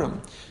Kippurim.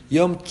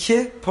 Yom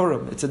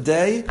Kippurim. It's a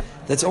day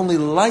that's only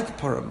like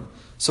Purim.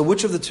 So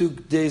which of the 2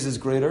 days is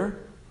greater?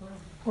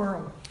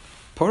 Purim.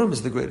 Purim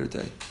is the greater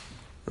day.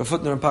 Rav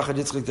Hutner and Pachad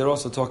Yitzchak there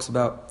also talks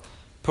about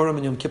Purim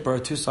and Yom Kippur are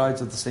 2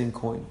 sides of the same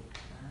coin.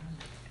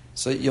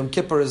 So Yom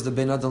Kippur is the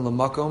Bein Adam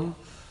L'Makom.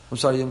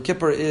 Yom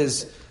Kippur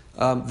is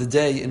the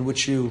day in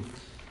which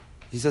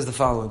he says the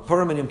following: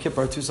 Purim and Yom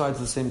Kippur are 2 sides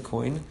of the same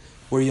coin,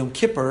 where Yom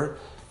Kippur,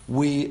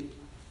 we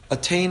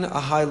attain a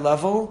high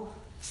level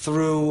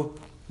through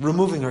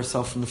removing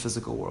ourselves from the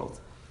physical world.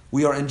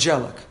 We are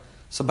angelic.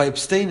 So by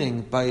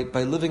abstaining, by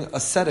living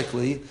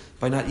ascetically,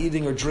 by not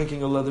eating or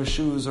drinking or leather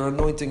shoes or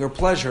anointing or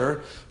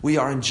pleasure, we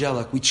are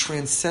angelic. We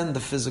transcend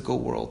the physical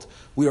world.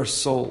 We are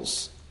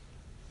souls.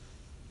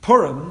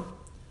 Purim,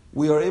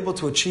 we are able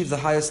to achieve the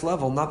highest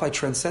level, not by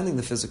transcending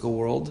the physical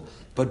world,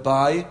 but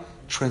by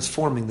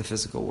transforming the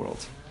physical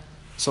world.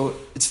 So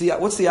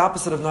what's the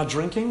opposite of not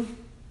drinking?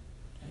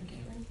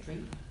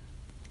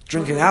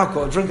 Drinking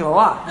alcohol, drinking a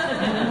lot.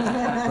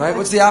 Right?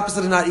 What's the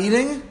opposite of not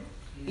eating?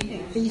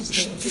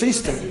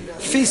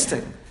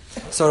 Feasting.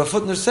 So Rav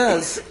Hutner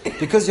says,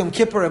 because Yom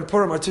Kippur and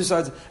Purim are 2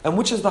 sides, and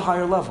which is the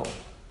higher level?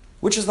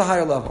 Which is the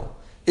higher level?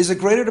 Is it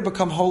greater to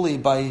become holy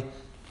by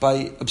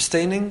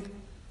abstaining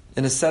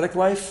in ascetic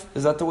life?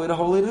 Is that the way to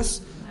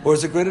holiness? Or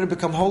is it greater to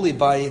become holy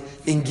by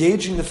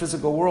engaging the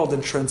physical world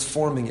and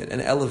transforming it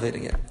and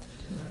elevating it?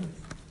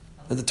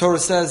 And the Torah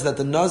says that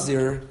the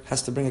Nazir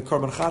has to bring a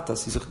korban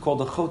chatas. He's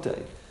called a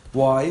chote.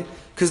 Why?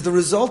 Because the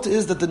result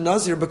is that the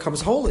Nazir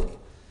becomes holy.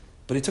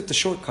 But he took the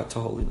shortcut to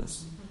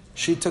holiness.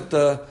 She took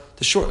the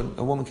short.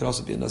 A woman can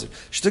also be a Nazir.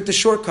 She took the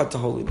shortcut to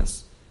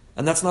holiness.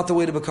 And that's not the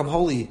way to become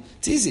holy.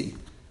 It's easy.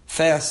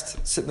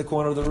 Fast, sit in the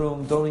corner of the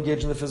room, don't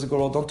engage in the physical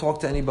world, don't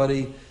talk to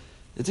anybody.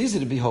 It's easy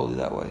to be holy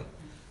that way.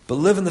 But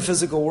live in the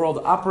physical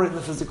world, operate in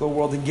the physical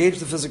world, engage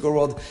the physical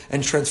world,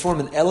 and transform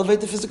and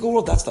elevate the physical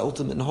world, that's the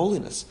ultimate in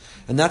holiness.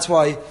 And that's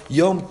why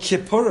Yom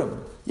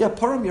Kippurim,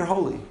 Purim, you're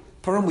holy.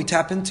 Purim we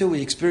tap into,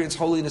 we experience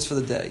holiness for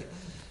the day.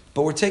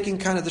 But we're taking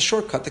kind of the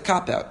shortcut, the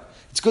cop-out.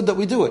 It's good that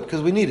we do it,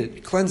 because we need it.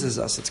 It cleanses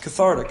us, it's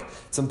cathartic,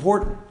 it's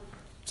important,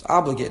 it's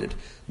obligated.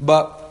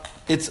 But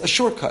it's a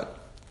shortcut.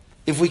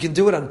 If we can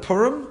do it on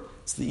Purim,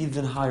 it's the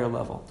even higher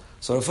level.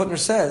 So Rav Hutner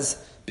says,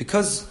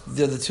 because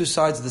they're the 2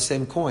 sides of the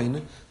same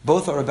coin,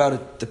 both are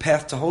about the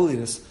path to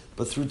holiness,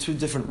 but through 2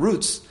 different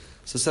routes.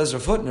 So says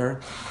Rav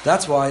Hutner,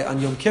 that's why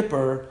on Yom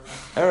Kippur,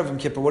 Erev Yom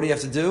Kippur, what do you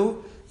have to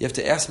do? You have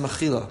to ask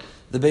Mechila.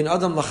 The Bein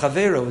Adam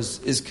L'Chavero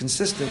is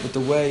consistent with the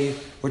way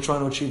we're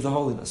trying to achieve the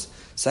holiness.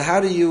 So how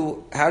do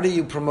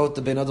you promote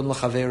the Bein Adam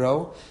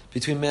L'Chavero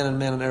between man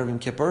and Erev Yom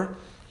Kippur?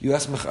 You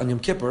ask on Yom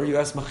Kippur, you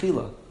ask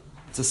Mechila.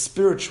 It's a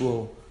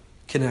spiritual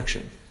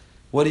connection.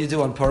 What do you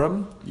do on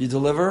Purim? You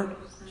deliver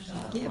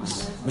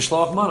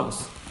Mishloach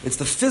Manos. It's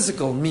the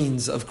physical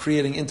means of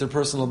creating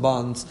interpersonal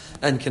bonds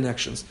and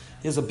connections.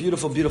 Here's a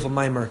beautiful, beautiful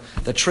mimer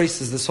that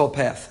traces this whole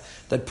path.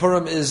 That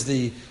Purim is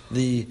the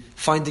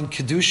finding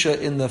Kedusha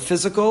in the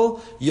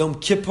physical. Yom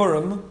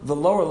Kippurim, the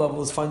lower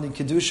level, is finding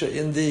Kedusha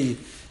in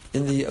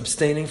the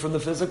abstaining from the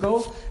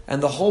physical.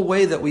 And the whole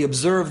way that we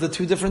observe the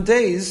 2 different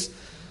days,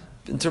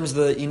 in terms of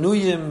the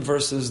Inuyim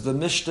versus the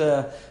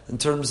Mishteh, in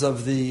terms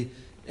of the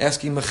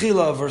asking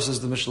Mechila versus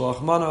the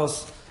Mishloach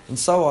Manos, and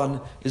so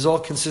on, is all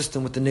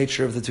consistent with the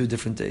nature of the 2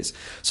 different days.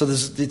 So the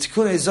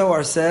Tikkunei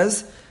Zohar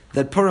says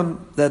that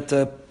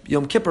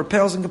Yom Kippur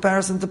pales in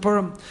comparison to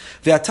Purim.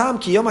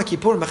 Ve'atam ki Yom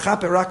HaKippur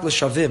mechaper rak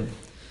l'shavim.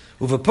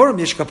 Uvepurim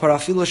yesh kapara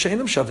afilu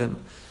she'enim shavim.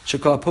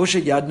 Shekol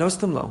ha'poshet yad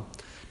nostim lo.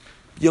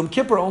 Yom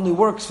Kippur only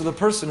works for the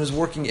person who's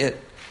working it.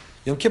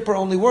 Yom Kippur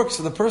only works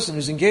for the person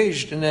who's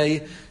engaged in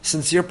a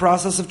sincere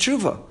process of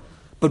tshuva.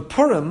 But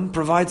Purim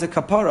provides a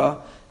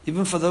kapara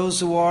even for those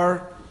who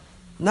are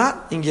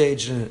not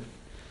engaged in it.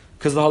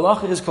 Because the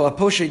halacha is kol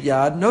ha'poshet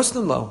yad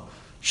nostim lo.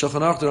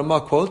 Shulchan Aruch, the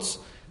Ramah quotes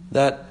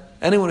that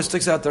anyone who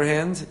sticks out their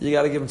hand, you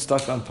got to give them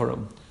stuck on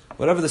Purim.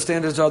 Whatever the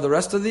standards are the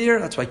rest of the year,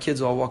 that's why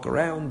kids all walk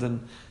around,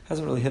 and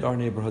hasn't really hit our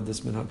neighborhood,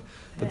 this minhag.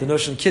 But the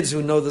notion, kids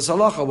who know this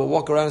halacha will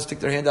walk around and stick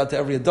their hand out to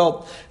every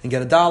adult and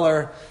get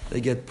 $1.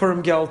 They get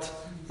Purim gelt.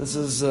 This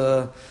is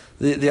the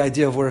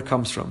idea of where it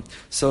comes from.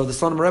 So the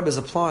Slonim Rebbe is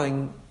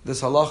applying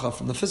this halacha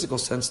from the physical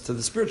sense to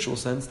the spiritual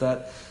sense,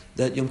 that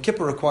that Yom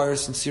Kippur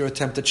requires sincere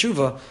attempt at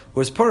tshuva,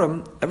 whereas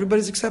Purim,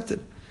 everybody's accepted.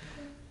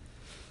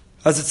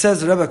 As it says,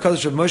 the Rebbe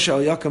HaKadosh of Moshe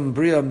Al Yaakov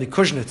Bria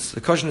Mikushnitz,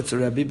 the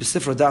Kushnitzer Rebbe,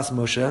 B'Sifra Das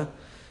Moshe,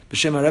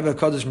 B'Shem HaRebbe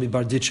HaKadosh Mi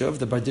Barditchev,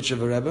 the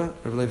Barditchev Rebbe,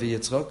 Rebbe Levi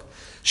Yitzchok,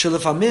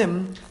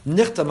 Shelefamim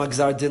Nichta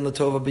Magzar Din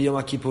Latova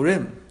B'Yom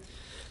HaKippurim.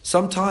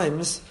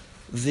 Sometimes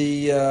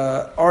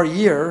our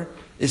year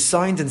is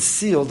signed and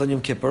sealed on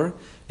Yom Kippur.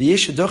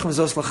 V'yesh Shedochem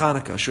Zos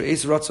L'Chanukah,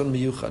 Shu'ez Ratzon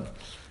Miyuchad.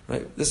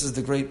 Right? This is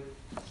the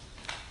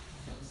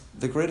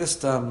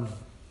greatest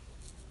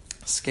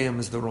scam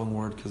is the wrong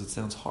word because it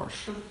sounds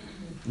harsh.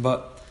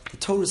 But the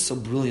Torah is so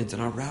brilliant,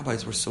 and our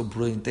rabbis were so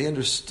brilliant. They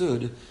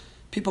understood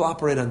people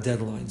operate on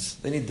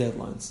deadlines. They need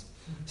deadlines.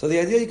 So the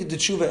idea you could do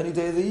tshuva any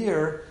day of the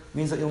year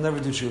means that you'll never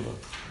do tshuva.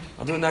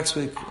 I'll do it next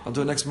week. I'll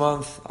do it next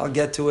month. I'll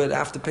get to it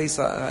after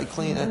Pesach. I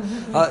clean it.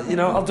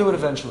 I'll do it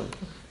eventually.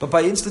 But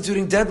by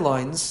instituting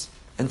deadlines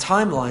and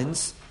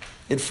timelines,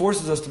 it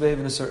forces us to behave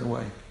in a certain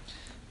way.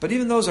 But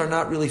even those are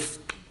not really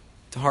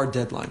hard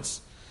deadlines.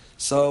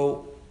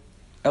 So,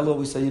 Elul,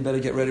 we say you better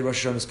get ready,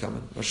 Rosh Hashanah is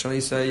coming. Rosh Hashanah,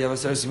 you say you have a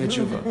Seres Yemei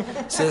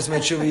Tshuva. Seres Yemei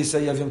Tshuva, you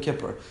say you have Yom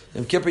Kippur.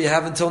 Yom Kippur, you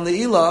have until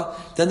Ne'ilah,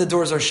 then the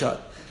doors are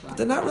shut. But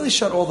they're not really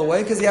shut all the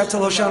way because you have till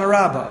Hoshana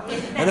Rabbah.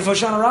 And if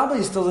Hoshana Rabbah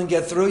you still didn't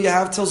get through, you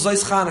have till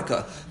Zos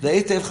Chanukah. The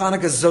 8th day of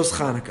Chanukah is Zos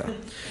Chanukah.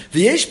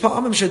 V'yesh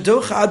pa'amim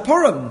sheduch ad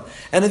Purim.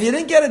 And if you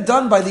didn't get it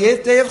done by the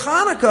 8th day of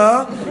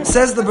Chanukah,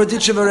 says the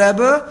Berditchev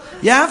Rebbe,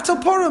 you have till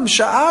Purim.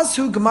 Sha'az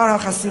hu gemar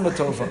ha'chasima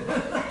tova.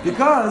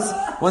 Because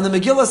when the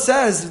Megillah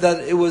says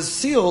that it was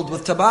sealed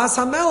with Tabas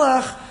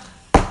HaMelech,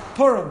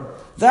 Purim.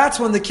 That's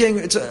when the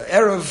king,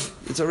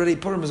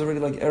 Purim is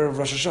already like Erev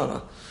Rosh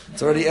Hashanah.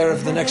 It's already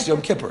Erev the next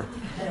Yom Kippur.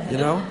 You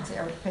know? It's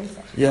Erev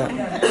Pesach.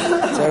 Yeah.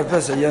 It's Erev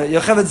Pesach. Yeah.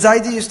 Yocheved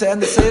Zaidi used to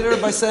end the Seder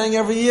by saying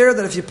every year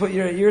that if you put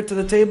your ear to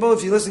the table,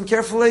 if you listen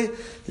carefully,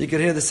 you could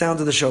hear the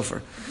sound of the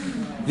shofar.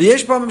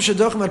 V'yesh pa'amim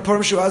shedochem ad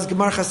Purim shu'az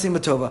gemar chasim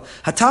atova.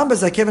 Hatam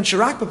bezakev and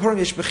shirak b'Purim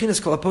yesh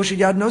bechinas kol aposhid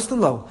yad nostin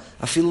lo.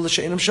 Afilu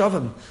l'she'enim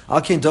shavim.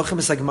 Al kein dochem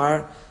es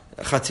gemar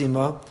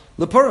chatima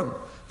l'Purim.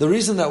 The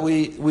reason that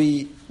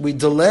we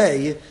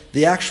delay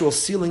the actual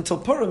sealing till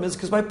Purim is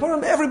because by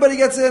Purim everybody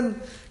gets in.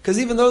 Because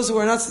even those who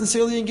are not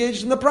sincerely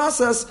engaged in the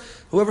process,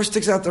 whoever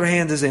sticks out their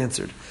hand is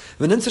answered.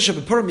 So until now,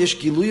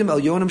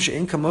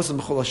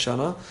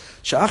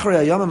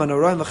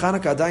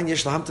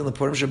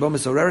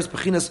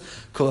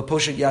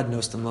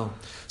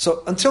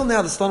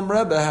 the Slonim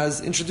Rebbe has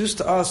introduced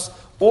to us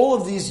all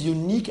of these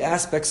unique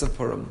aspects of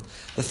Purim.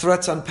 The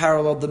threats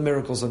unparalleled, the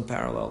miracles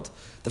unparalleled.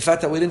 The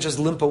fact that we didn't just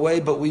limp away,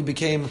 but we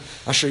became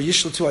Asher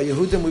Yishlatu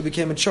HaYehudim, we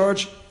became in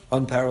charge,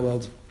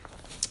 unparalleled.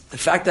 The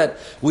fact that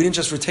we didn't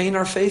just retain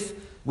our faith,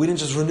 we didn't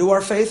just renew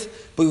our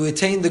faith, but we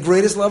attained the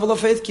greatest level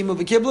of faith, Kimu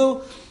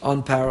V'Kiblu,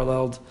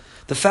 unparalleled.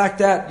 The fact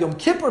that Yom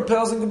Kippur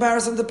pales in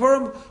comparison to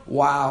Purim,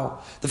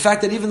 wow. The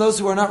fact that even those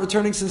who are not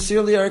returning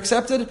sincerely are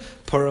accepted,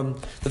 Purim.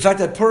 The fact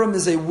that Purim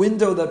is a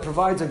window that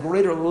provides a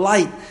greater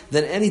light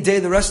than any day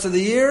the rest of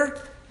the year,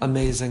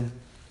 amazing.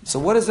 So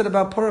what is it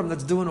about Purim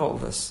that's doing all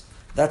of this?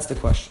 That's the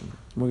question.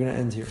 We're going to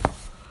end here.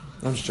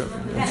 I'm just joking.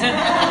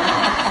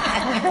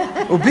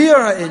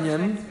 Ubiyar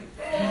ha'inyan,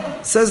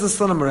 says the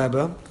Slonim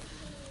Rebbe,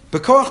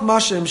 B'koach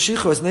masha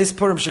imshichu es neis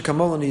Purim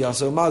shekamol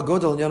niyaso ma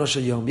godol nyano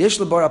sheyom yesh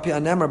lebar api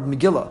anemar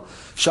b'Megillah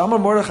shamar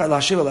Mordechai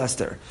lashiv el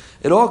Esther.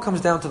 It all comes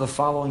down to the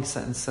following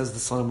sentence, says the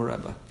Slonim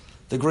Rebbe,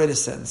 the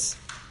greatest sentence.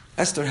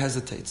 Esther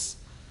hesitates.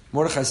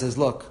 Mordechai says,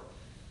 "Look,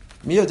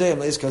 mi yodeim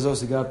leis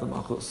kazos igat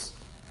b'malchus.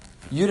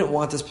 You didn't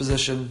want this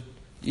position.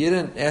 You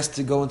didn't ask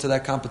to go into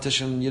that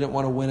competition. You didn't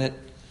want to win it.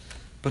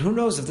 But who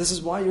knows if this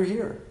is why you're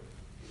here?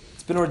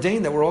 It's been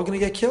ordained that we're all going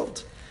to get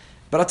killed.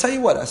 But I'll tell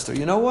you what, Esther,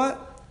 you know what?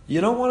 You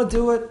don't want to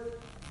do it,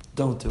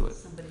 don't do it.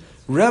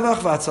 Revach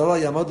v'atzala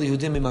yamod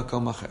lihudim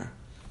mimakom acher.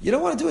 You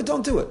don't want to do it,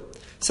 don't do it.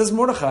 Says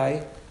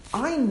Mordechai,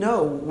 I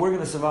know we're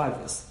going to survive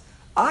this.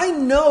 I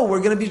know we're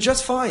going to be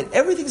just fine.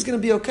 Everything's going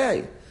to be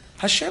okay.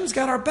 Hashem's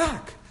got our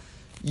back.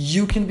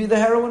 You can be the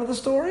heroine of the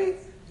story,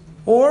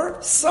 or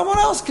someone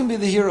else can be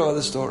the hero of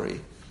the story.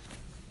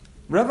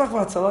 Revach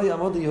v'atzala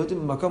yamod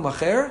lihudim mimakom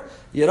acher.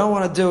 You don't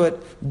want to do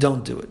it,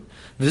 don't do it.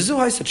 V'zu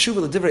ha'isa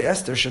tshuva l'divrei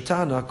Esther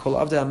shetana kol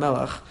avdei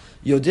hamelach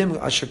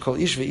yodim asher kol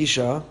ish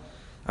ve'isha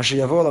asher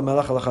yavo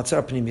l'melach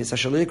alachatzer pnimis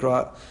asher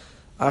liikra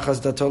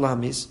achaz dato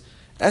lahamis.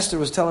 Esther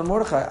was telling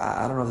Mordechai,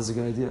 I don't know if this is a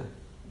good idea.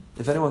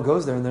 If anyone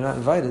goes there and they're not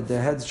invited,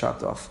 their head's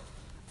chopped off.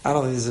 I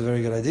don't think this is a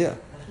very good idea.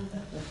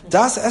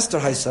 Das Esther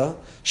ha'isa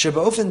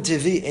shebeofen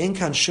tivi ein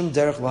kan shum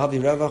derech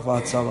lahavi revach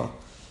v'atzala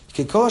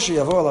ki kol asher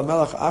yavo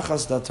l'melach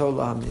achaz dato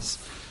lahamis.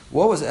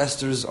 What was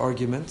Esther's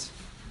argument?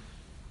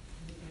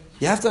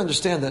 You have to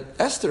understand that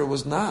Esther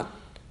was not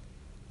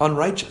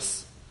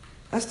unrighteous.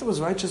 Esther was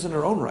righteous in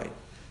her own right.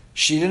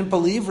 She didn't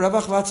believe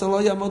Revach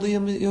v'atzala yamod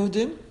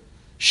Yehudim.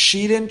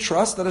 She didn't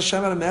trust that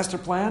Hashem had a master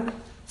plan.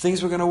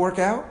 Things were going to work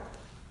out.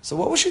 So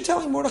what was she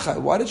telling Mordechai?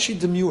 Why did she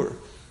demur?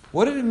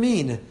 What did it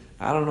mean?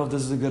 I don't know if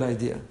this is a good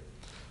idea.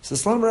 So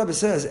the Slonim Rebbe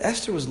says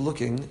Esther was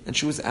looking and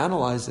she was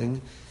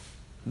analyzing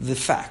the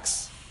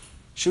facts.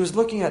 She was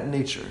looking at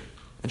nature.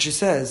 And she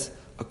says,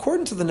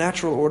 according to the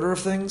natural order of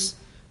things,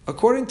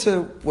 according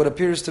to what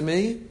appears to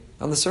me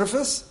on the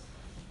surface,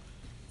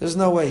 there's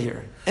no way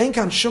here.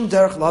 Anyone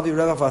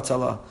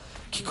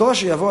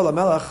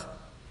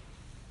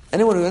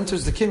who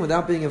enters the king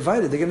without being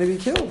invited, they're going to be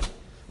killed.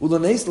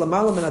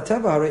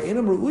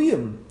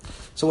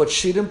 So what,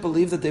 she didn't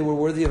believe that they were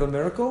worthy of a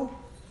miracle?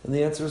 And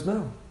the answer is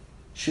no.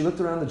 She looked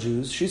around the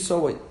Jews, she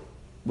saw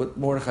what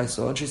Mordechai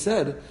saw, and she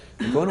said,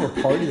 they're going to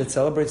a party that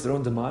celebrates their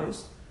own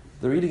demise.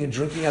 They're eating and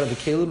drinking out of the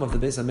kelim of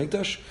the Beis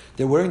HaMikdash.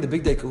 They're wearing the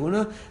big day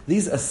kahuna.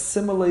 These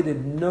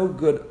assimilated, no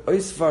good,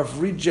 oisvarf,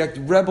 reject,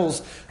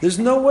 rebels. There's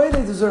no way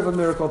they deserve a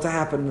miracle to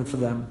happen for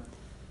them.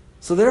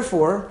 So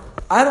therefore,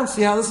 I don't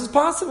see how this is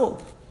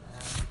possible.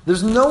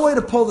 There's no way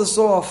to pull this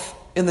off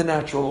in the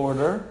natural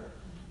order,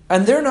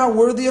 and they're not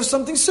worthy of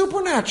something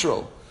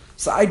supernatural.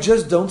 So I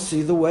just don't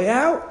see the way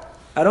out.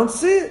 I don't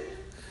see it.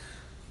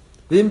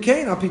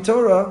 V'imkein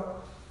apitora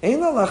ein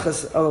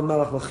lalachas el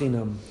melech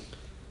l'chinam.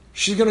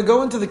 She's going to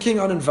go into the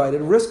king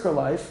uninvited, risk her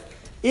life.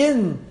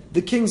 In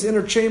the king's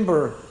inner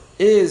chamber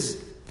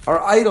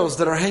are idols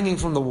that are hanging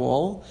from the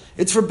wall.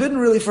 It's forbidden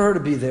really for her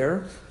to be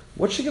there.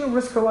 What's she going to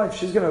risk her life?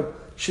 She's going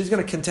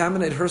to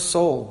contaminate her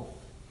soul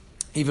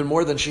even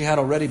more than she had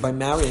already by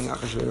marrying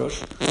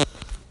Achashverosh,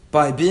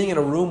 by being in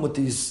a room with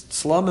these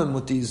slumim,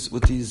 with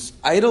these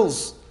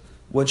idols,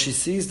 when she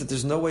sees that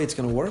there's no way it's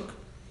going to work.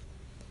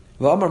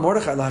 V'amar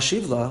Mordechai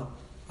lahashivla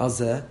al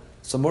zeh.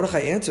 So Mordechai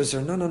answers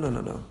her, no.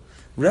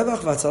 Revach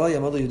v'atzala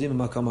yamad yudim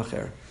b'makam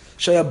acher.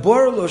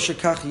 Sheyabor lo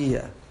shekach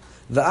yiyeh.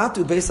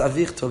 V'atu beis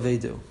avich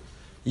tovedu.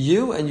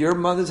 You and your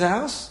mother's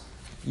house,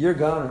 you're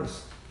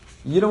goners.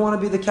 You don't want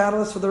to be the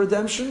catalyst for the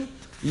redemption?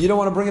 You don't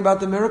want to bring about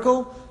the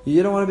miracle?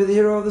 You don't want to be the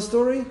hero of the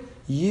story?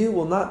 You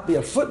will not be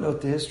a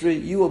footnote to history.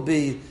 You will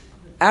be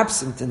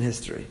absent in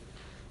history.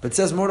 But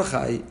says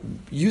Mordechai,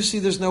 you see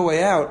there's no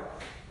way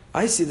out.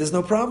 I see there's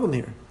no problem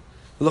here.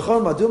 Why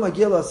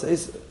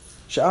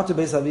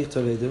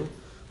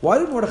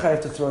did Mordechai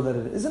have to throw that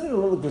in? Isn't it a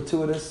little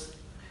gratuitous?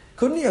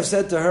 Couldn't he have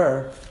said to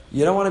her,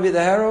 you don't want to be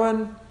the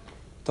heroine?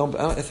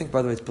 I think,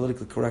 by the way, it's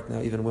politically correct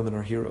now. Even women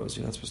are heroes.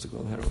 You're not supposed to call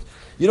them heroes.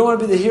 You don't want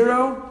to be the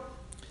hero?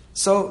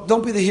 So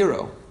don't be the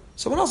hero.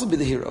 Someone else will be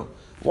the hero.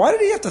 Why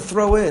did he have to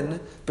throw in,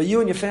 but you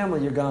and your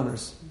family, you're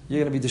goners. You're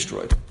going to be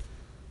destroyed.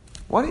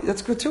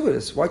 That's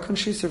gratuitous. Why couldn't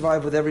she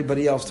survive with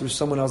everybody else through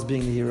someone else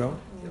being the hero?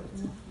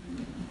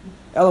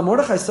 Ela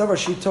Mordechai savar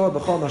shitoa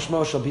b'chol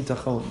mashmo shel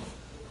bitachon.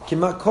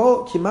 Kima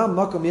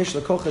makom yesh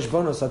lekol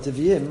cheshbonos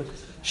hativiyim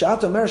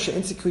she'at omer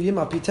she'en sikuyim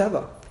al pi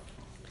teva.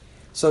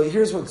 So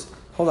here's what's...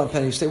 Hold on,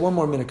 Penny. Stay one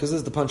more minute because this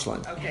is the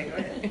punchline. Okay, go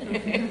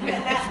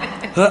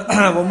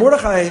ahead.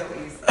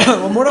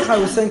 What Mordechai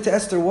was saying to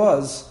Esther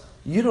was,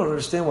 you don't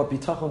understand what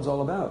bitachon's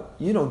all about.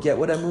 You don't get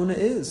what emunah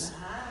is.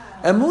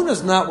 Emunah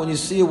is not when you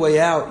see a way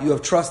out, you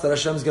have trust that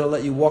Hashem's going to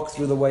let you walk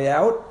through the way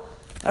out.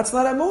 That's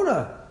not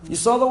emunah. You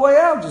saw the way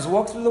out, just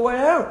walk through the way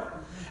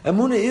out.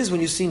 Emunah is when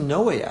you see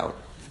no way out,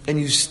 and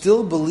you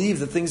still believe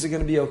that things are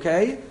going to be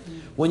okay,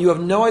 when you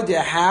have no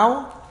idea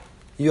how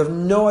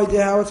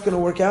it's going to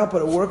work out,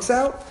 but it works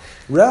out.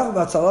 From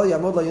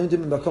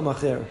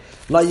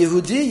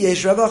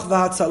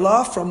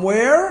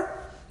where?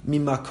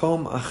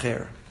 Mimakom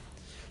acher.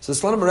 So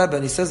Slonim Rebbe,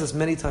 and he says this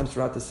many times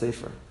throughout the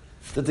Sefer,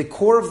 that the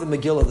core of the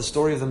Megillah, the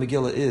story of the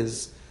Megillah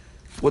is,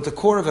 what the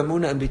core of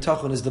Emunah and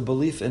Bitachon is the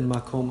belief in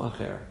Makom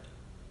acher.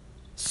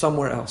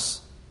 Somewhere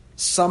else.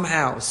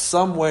 Somehow,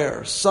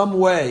 somewhere, some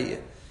way,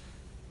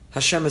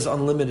 Hashem is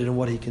unlimited in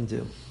what He can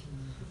do.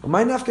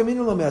 Mordechai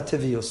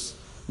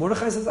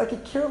says, I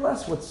could care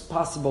less what's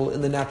possible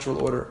in the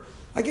natural order.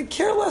 I could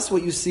care less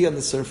what you see on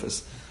the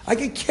surface. I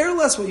could care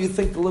less what you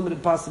think the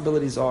limited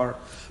possibilities are.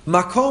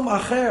 Makom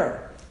acher.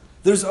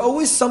 There's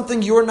always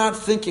something you're not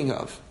thinking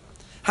of.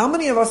 How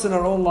many of us in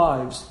our own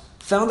lives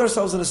found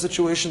ourselves in a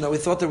situation that we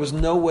thought there was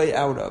no way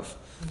out of?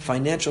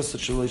 Financial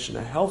situation,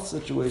 a health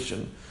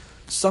situation,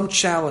 some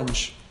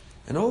challenge.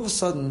 And all of a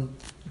sudden,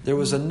 there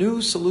was a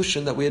new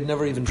solution that we had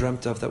never even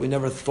dreamt of, that we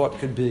never thought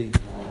could be,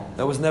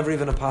 that was never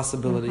even a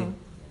possibility. Mm-hmm.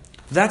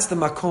 That's the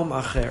Makom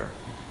Acher.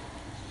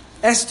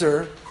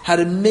 Esther had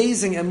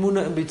amazing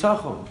emunah and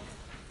bitachon,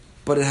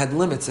 but it had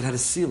limits, it had a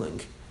ceiling.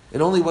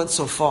 It only went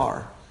so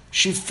far.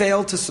 She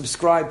failed to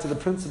subscribe to the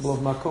principle of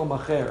Makom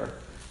Acher,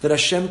 that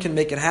Hashem can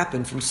make it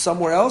happen from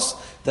somewhere else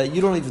that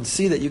you don't even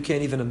see, that you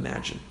can't even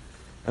imagine.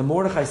 And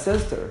Mordechai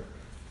says to her,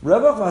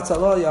 not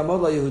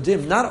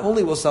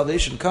only will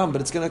salvation come,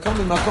 but it's going to come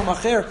in Makom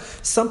Acher,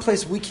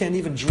 someplace we can't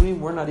even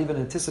dream, we're not even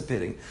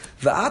anticipating.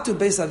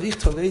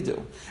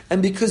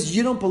 And because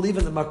you don't believe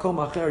in the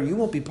Makom Acher, you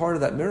won't be part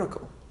of that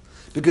miracle.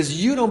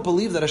 Because you don't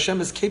believe that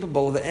Hashem is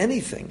capable of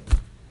anything.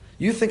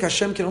 You think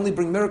Hashem can only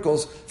bring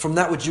miracles from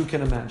that which you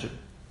can imagine.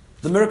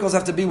 The miracles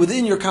have to be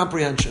within your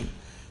comprehension.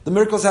 The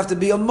miracles have to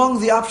be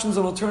among the options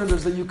and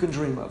alternatives that you can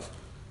dream of.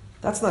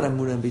 That's not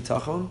Emunah and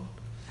Bitachon.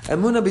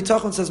 Emunah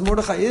Bitachon, says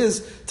Mordechai,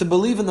 is to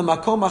believe in the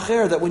Makom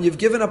Acher, that when you've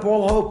given up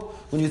all hope,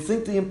 when you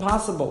think the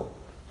impossible,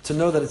 to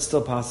know that it's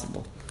still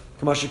possible.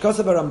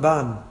 Kamashikosav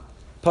Ramban,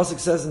 Pasuk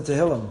says in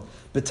Tehillim,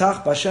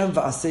 Betach B'Hashem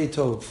va'asei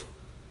tov.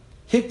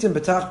 Hiktim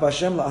betach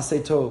b'Hashem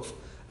la'asei tov.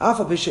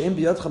 Afa b'she'im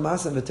b'yodcha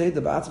ma'aseh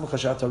v'teida b'atzma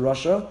chashata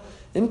rasha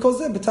im kol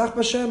zeh b'tach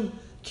b'Hashem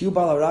ki hu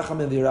ba'al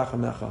harachamim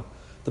v'yirachamecha.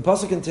 The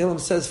pasuk in Tehillim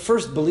says,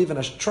 first believe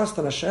and trust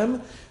in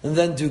Hashem, and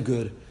then do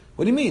good.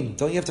 What do you mean?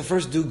 Don't you have to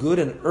first do good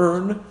and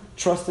earn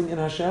trusting in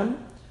Hashem?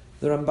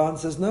 The Ramban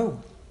says,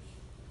 no.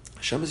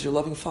 Hashem is your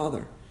loving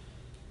Father.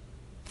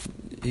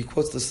 He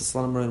quotes this to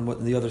Slonimer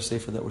and the other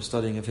sefer that we're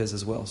studying of his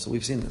as well. So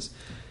we've seen this.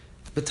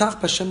 B'tach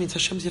b'Hashem means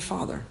Hashem's your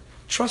Father.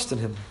 Trust in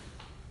Him.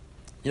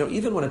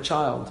 Even when a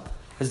child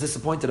has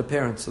disappointed a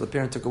parent, so the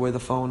parent took away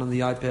the phone and the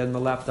iPad and the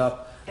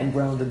laptop and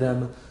grounded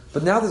them,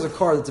 but now there's a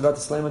car that's about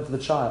to slam into the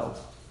child.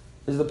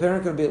 Is the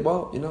parent going to be,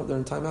 they're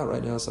in timeout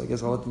right now, so I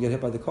guess I'll let them get hit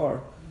by the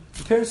car.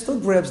 The parent still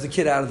grabs the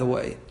kid out of the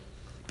way.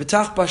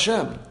 B'tach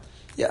b'Hashem.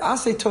 Yeah,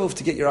 asay tov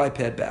to get your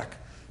iPad back.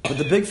 But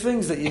the big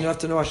things that you have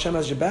to know Hashem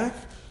has your back,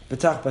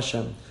 b'tach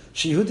b'Hashem.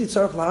 Sheyehudi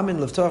tzarech la'amin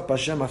l'vtoach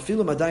b'Hashem,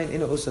 afilu madayin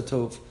ina usa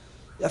tov.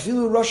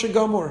 Afilu rasha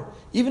gomor.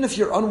 Even if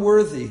you're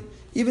unworthy,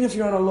 even if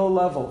you're on a low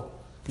level.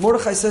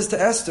 Mordechai says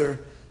to Esther,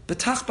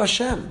 b'tach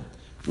b'Hashem.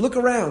 Look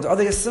around. Are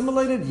they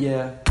assimilated?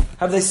 Yeah.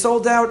 Have they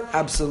sold out?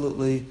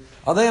 Absolutely.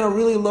 Are they on a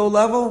really low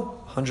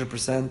level?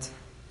 100%.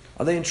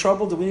 Are they in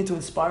trouble? Do we need to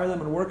inspire them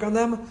and work on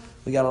them?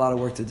 We got a lot of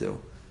work to do.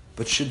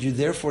 But should you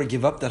therefore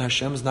give up that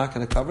Hashem is not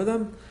going to cover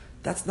them?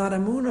 That's not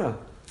emunah.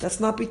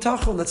 That's not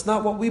bitachon. That's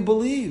not what we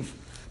believe.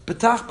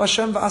 B'tach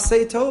b'Hashem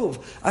v'asei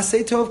tov.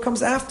 Asei tov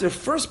comes after.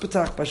 First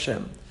b'tach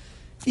b'Hashem.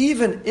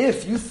 Even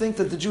if you think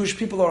that the Jewish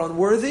people are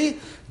unworthy,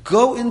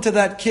 go into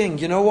that king.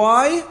 You know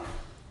why?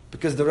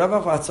 Because the Rebbe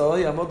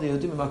Vatzalai Yamod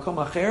Yehudim Makom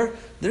Acher,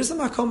 there's a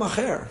Makom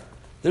Acher.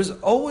 There's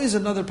always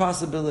another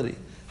possibility.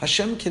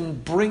 Hashem can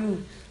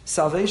bring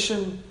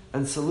salvation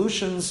and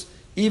solutions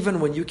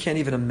even when you can't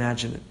even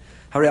imagine it.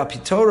 Hari al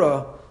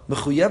pitora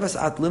mechuyevas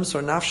at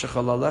limsor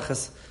nafshecha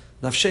lalechas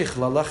nafshech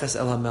lalechas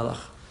el hamelach.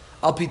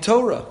 Al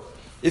pitora,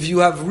 if you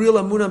have real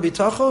amunah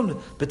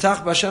bitachon,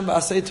 betach b'Hashem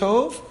v'asei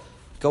tov,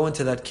 go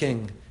into that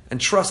king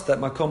and trust that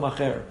makom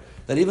acher.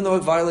 That even though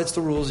it violates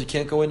the rules, you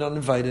can't go in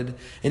uninvited,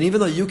 and even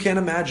though you can't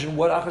imagine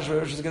what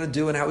Achashverosh is going to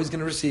do and how he's going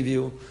to receive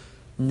you,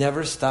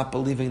 never stop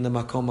believing the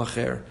makom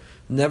acher.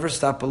 Never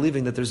stop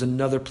believing that there's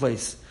another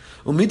place.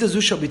 This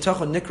level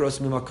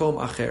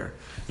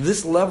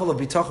of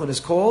bitachon is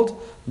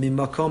called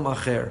mimakom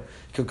acher.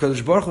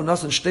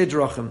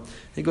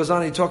 He goes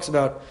on, he talks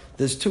about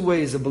there's two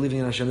ways of believing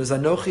in Hashem. There's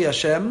Anochi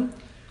Hashem,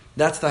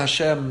 that's the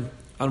Hashem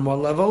on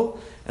one level,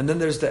 and then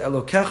there's the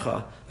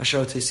Elokecha,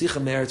 Asher Teisicha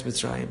Me'eretz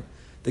Mitzrayim,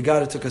 the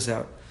God who took us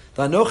out.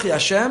 The Anochi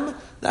Hashem,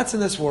 that's in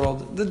this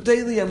world. The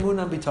daily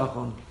Amunah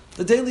Bitachon.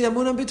 The daily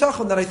Amunah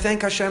Bitachon, that I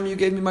thank Hashem, you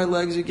gave me my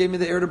legs, you gave me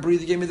the air to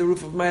breathe, you gave me the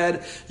roof of my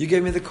head, you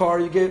gave me the car,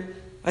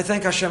 I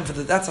thank Hashem for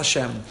that. That's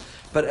Hashem.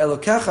 But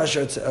Elokecha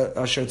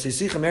Asher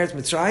Teisicha Me'eretz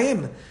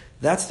Mitzrayim,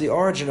 that's the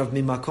origin of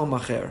mimakom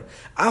acher.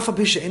 Afa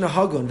bisha ina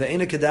hagun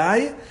ve'ina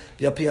kedai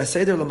v'api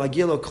aseder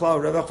l'magilo klal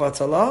revach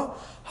v'atzala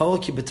ha'ol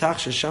ki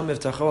betach shesham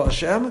evtacho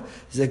Hashem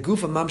ze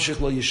gufa mamshich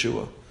lo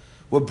Yeshua.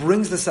 What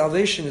brings the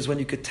salvation is when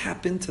you could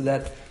tap into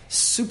that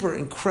super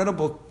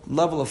incredible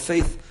level of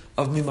faith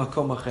of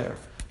mimakom acher.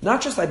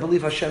 Not just I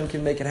believe Hashem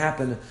can make it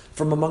happen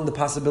from among the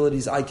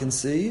possibilities I can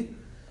see,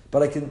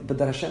 but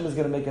that Hashem is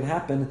going to make it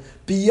happen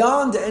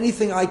beyond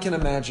anything I can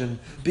imagine,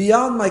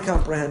 beyond my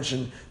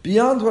comprehension,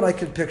 beyond what I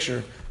could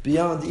picture,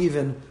 beyond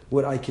even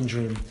what I can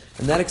dream.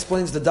 And that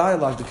explains the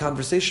dialogue, the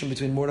conversation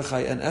between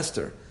Mordechai and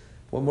Esther.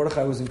 When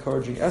Mordechai was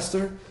encouraging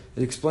Esther,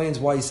 it explains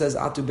why he says,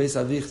 Atu beis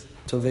avich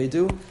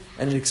tovedu,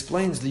 and it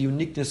explains the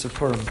uniqueness of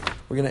Purim.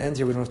 We're going to end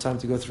here, we don't have time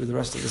to go through the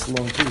rest of this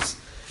long piece,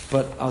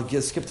 but I'll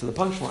skip to the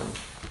punchline.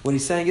 What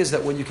he's saying is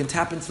that when you can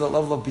tap into the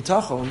level of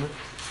bitachon,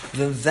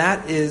 then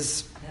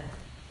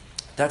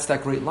that's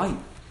that great light.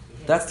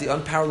 That's the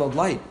unparalleled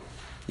light.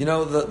 The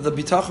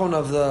bitachon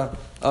of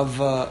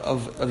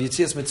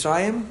Yetzias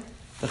Mitzrayim,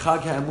 the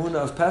Chag HaEmunah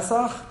of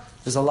Pesach,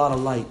 there's a lot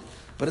of light.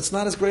 But it's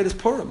not as great as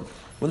Purim.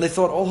 When they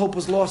thought all hope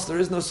was lost, there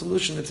is no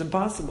solution, it's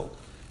impossible.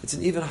 It's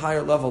an even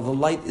higher level. The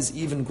light is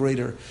even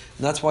greater. And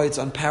that's why it's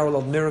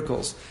unparalleled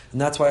miracles. And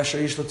that's why Asher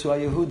Yishlatu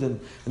HaYehudim.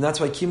 And that's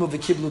why Kimu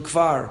V'Kiblu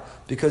Kvar.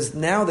 Because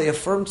now they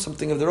affirmed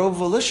something of their own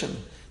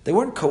volition. They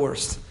weren't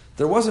coerced.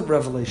 There wasn't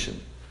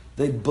revelation.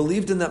 They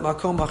believed in that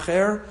makom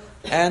acher,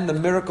 and the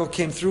miracle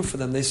came through for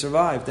them. They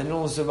survived. They didn't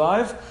only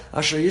survive,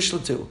 Asher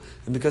Yishlatu.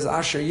 And because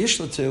Asher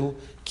Yishlatu,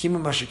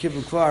 Kimim Asher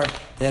Kiblu Kvar,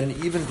 they had an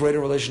even greater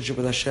relationship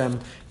with Hashem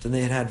than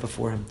they had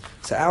before Him.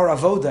 So our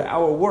avoda,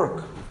 our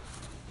work,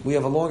 we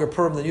have a longer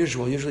Purim than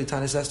usual. Usually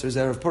Tanis Esther is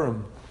Erev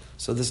Purim.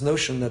 So this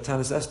notion that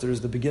Tanis Esther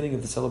is the beginning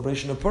of the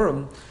celebration of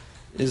Purim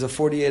is a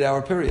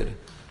 48-hour period.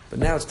 But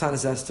now it's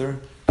Tanis Esther,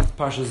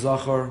 Parsha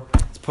Zachor,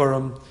 it's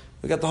Purim.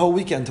 We got the whole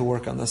weekend to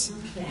work on this.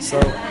 So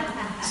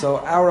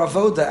our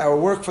avoda, our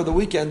work for the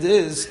weekend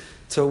is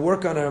to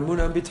work on our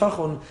emunah and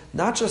bitachon,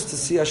 not just to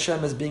see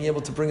Hashem as being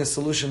able to bring a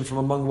solution from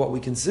among what we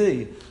can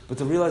see, but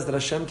to realize that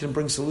Hashem can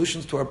bring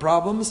solutions to our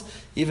problems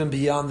even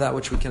beyond that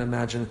which we can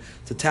imagine.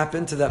 To tap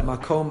into that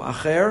makom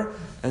acher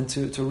and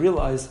to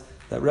realize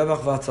that Revach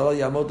v'Atzala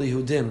Yamod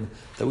Lihudim,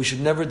 that we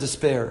should never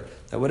despair,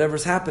 that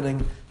whatever's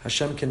happening,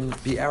 Hashem can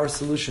be our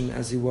solution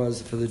as He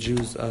was for the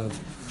Jews of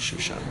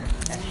Shushan.